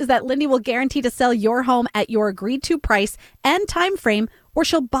part is that Lindy will guarantee to sell your home at your agreed to price and time frame, or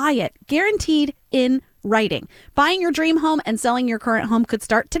she'll buy it, guaranteed in writing. Buying your dream home and selling your current home could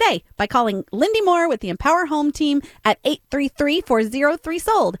start today by calling Lindy Moore with the Empower Home team at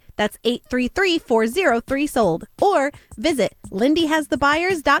 833-403-SOLD. That's 833-403-SOLD. Or visit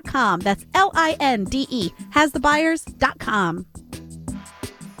LindyHasTheBuyers.com. That's LINDE hasthebuyers.com.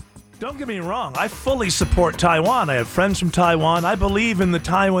 Don't get me wrong. I fully support Taiwan. I have friends from Taiwan. I believe in the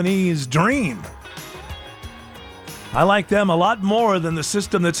Taiwanese dream. I like them a lot more than the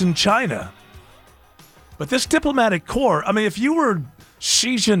system that's in China. But this diplomatic corps, I mean, if you were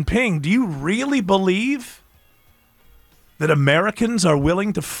Xi Jinping, do you really believe that Americans are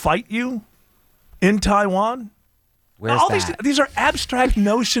willing to fight you in Taiwan? Where's that? These are abstract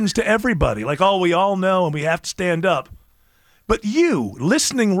notions to everybody. Like, oh, we all know and we have to stand up. But you,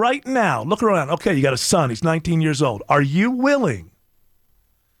 listening right now, look around. Okay, you got a son. He's 19 years old. Are you willing?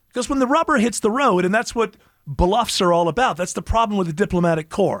 Because when the rubber hits the road, and that's what bluffs are all about, that's the problem with the diplomatic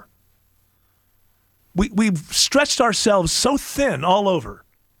corps. We've stretched ourselves so thin all over.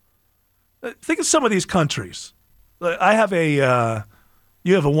 Think of some of these countries. I have you have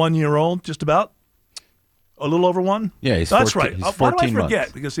a 1-year-old, just about? A little over one? Yeah, he's 14. That's right. He's Why do I 14 forget?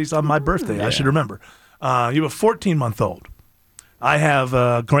 months. Because he's on my birthday. I should remember. You have a 14-month-old. I have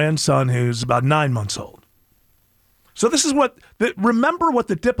a grandson who's about 9 months old. So this is remember what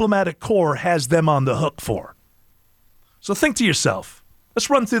the diplomatic corps has them on the hook for. So think to yourself.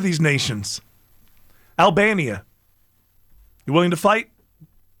 Let's run through these nations. Albania. You willing to fight?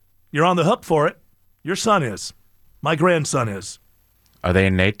 You're on the hook for it. Your son is. My grandson is. Are they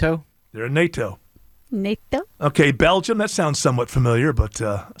in NATO? They're in NATO. NATO? Okay, Belgium. That sounds somewhat familiar, but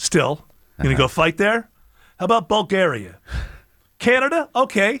still. You going to go fight there? How about Bulgaria? Canada?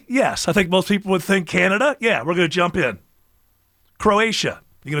 Okay, yes. I think most people would think Canada. Yeah, we're going to jump in. Croatia.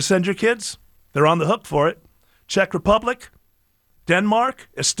 You going to send your kids? They're on the hook for it. Czech Republic? Denmark?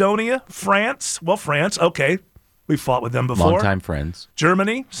 Estonia? France? Well, France, okay. We fought with them before. Longtime friends.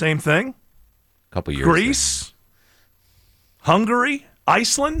 Germany, same thing. Couple years. Greece? Hungary?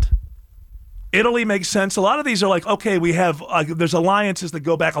 Iceland? Italy makes sense. A lot of these are like, okay, we have, there's alliances that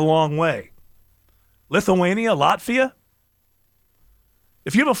go back a long way. Lithuania? Latvia?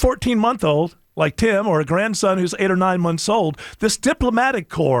 If you have a 14-month-old like Tim or a grandson who's 8 or 9 months old, this diplomatic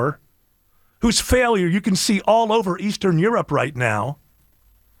corps, whose failure you can see all over Eastern Europe right now,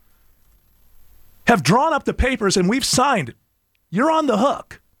 have drawn up the papers and we've signed. You're on the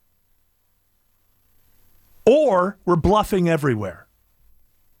hook. Or we're bluffing everywhere.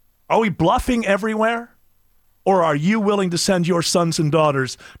 Are we bluffing everywhere? Or are you willing to send your sons and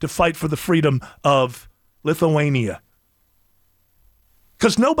daughters to fight for the freedom of Lithuania?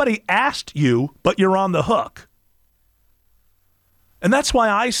 Because nobody asked you, but you're on the hook. And that's why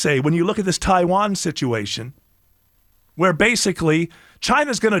I say when you look at this Taiwan situation, where basically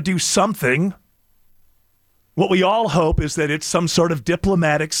China's going to do something, what we all hope is that it's some sort of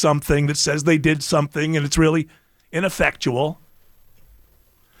diplomatic something that says they did something and it's really ineffectual.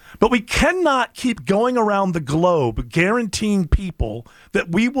 But we cannot keep going around the globe guaranteeing people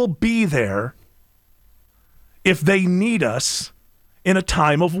that we will be there if they need us in a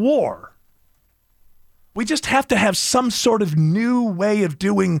time of war. We just have to have some sort of new way of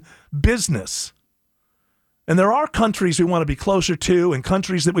doing business. And there are countries we want to be closer to and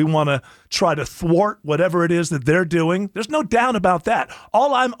countries that we want to try to thwart whatever it is that they're doing. There's no doubt about that.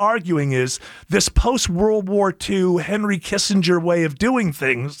 All I'm arguing is this post-World War II Henry Kissinger way of doing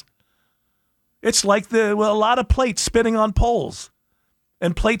things. It's like a lot of plates spinning on poles,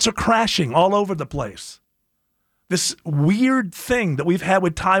 and plates are crashing all over the place. This weird thing that we've had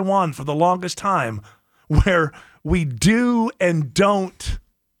with Taiwan for the longest time, where we do and don't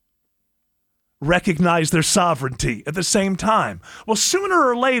recognize their sovereignty at the same time. Well, sooner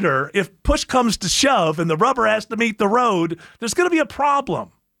or later, if push comes to shove and the rubber has to meet the road, there's going to be a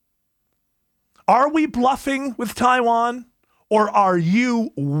problem. Are we bluffing with Taiwan, or are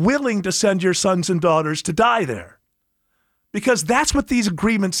you willing to send your sons and daughters to die there? Because that's what these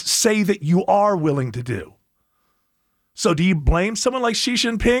agreements say that you are willing to do. So do you blame someone like Xi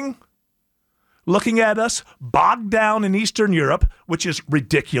Jinping looking at us bogged down in Eastern Europe, which is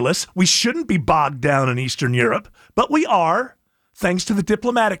ridiculous? We shouldn't be bogged down in Eastern Europe, but we are, thanks to the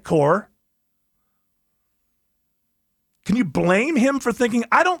diplomatic corps. Can you blame him for thinking,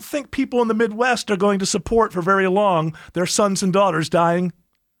 I don't think people in the Midwest are going to support for very long their sons and daughters dying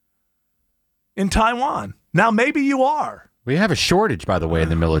in Taiwan? Now, maybe you are. We have a shortage, by the way, in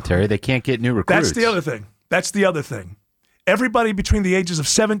the military. They can't get new recruits. That's the other thing. Everybody between the ages of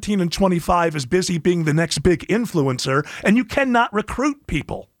 17 and 25 is busy being the next big influencer, and you cannot recruit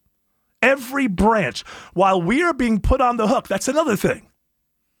people. Every branch, while we are being put on the hook, that's another thing.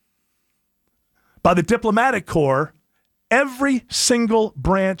 By the diplomatic corps, every single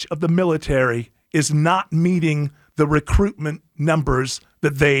branch of the military is not meeting the recruitment numbers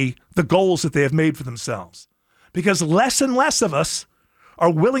the goals that they have made for themselves. Because less and less of us are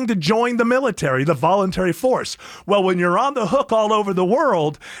willing to join the military, the voluntary force. Well, when you're on the hook all over the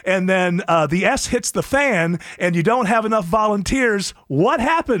world and then the S hits the fan and you don't have enough volunteers, what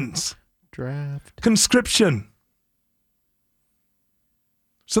happens? Draft. Conscription.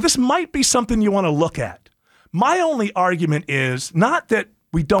 So this might be something you want to look at. My only argument is not that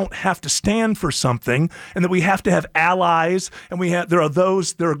we don't have to stand for something and that we have to have allies and there are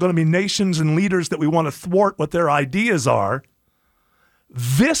going to be nations and leaders that we want to thwart what their ideas are.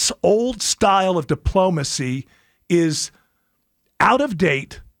 This old style of diplomacy is out of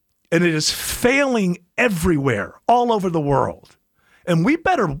date, and it is failing everywhere, all over the world. And we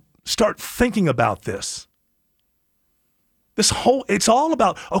better start thinking about this. It's all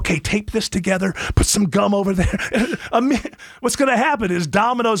about, okay, tape this together, put some gum over there. What's going to happen is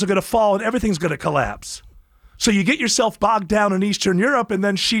dominoes are going to fall and everything's going to collapse. So you get yourself bogged down in Eastern Europe, and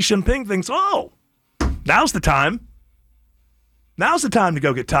then Xi Jinping thinks, oh, now's the time. Now's the time to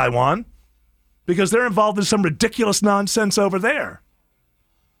go get Taiwan because they're involved in some ridiculous nonsense over there.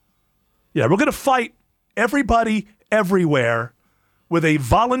 Yeah, we're going to fight everybody everywhere with a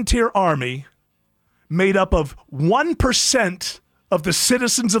volunteer army made up of 1% of the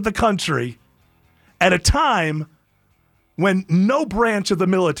citizens of the country at a time when no branch of the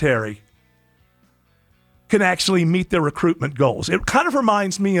military can actually meet their recruitment goals. It kind of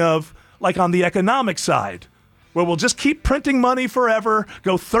reminds me of, like on the economic side, where we'll just keep printing money forever,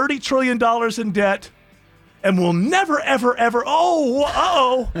 go $30 trillion in debt, and we'll never, ever, ever,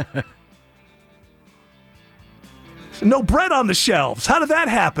 no bread on the shelves. How did that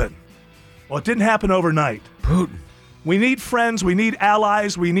happen? Well, it didn't happen overnight. Putin. We need friends, we need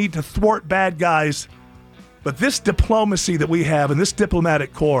allies, we need to thwart bad guys. But this diplomacy that we have and this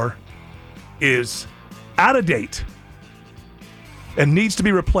diplomatic corps is out of date and needs to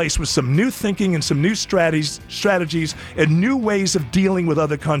be replaced with some new thinking and some new strategies and new ways of dealing with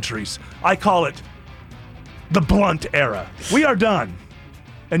other countries. I call it the blunt era. We are done.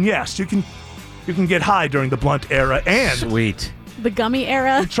 And yes, you can get high during the blunt era. And sweet. The gummy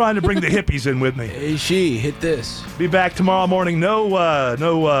era. I'm trying to bring the hippies in with me. Hey, Xi, hit this. Be back tomorrow morning. No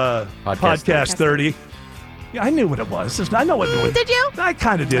podcast 30. Yeah, I knew what it was. I know what it was. Did you? I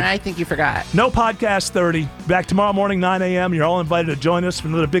kind of did. I think you forgot. No podcast 30. Back tomorrow morning, 9 a.m. You're all invited to join us for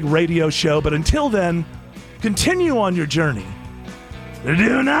another big radio show. But until then, continue on your journey.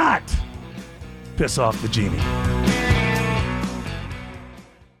 Do not piss off the genie.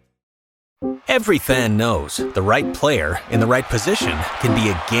 Every fan knows the right player in the right position can be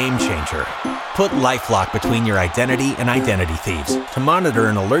a game changer. Put LifeLock between your identity and identity thieves to monitor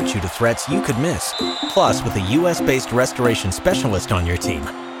and alert you to threats you could miss. Plus, with a U.S.-based restoration specialist on your team,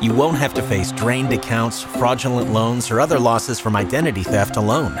 you won't have to face drained accounts, fraudulent loans, or other losses from identity theft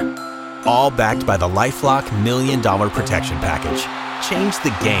alone. All backed by the LifeLock $1 Million Protection Package. Change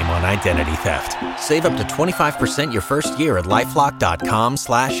the game on identity theft. Save up to 25% your first year at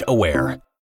LifeLock.com/aware.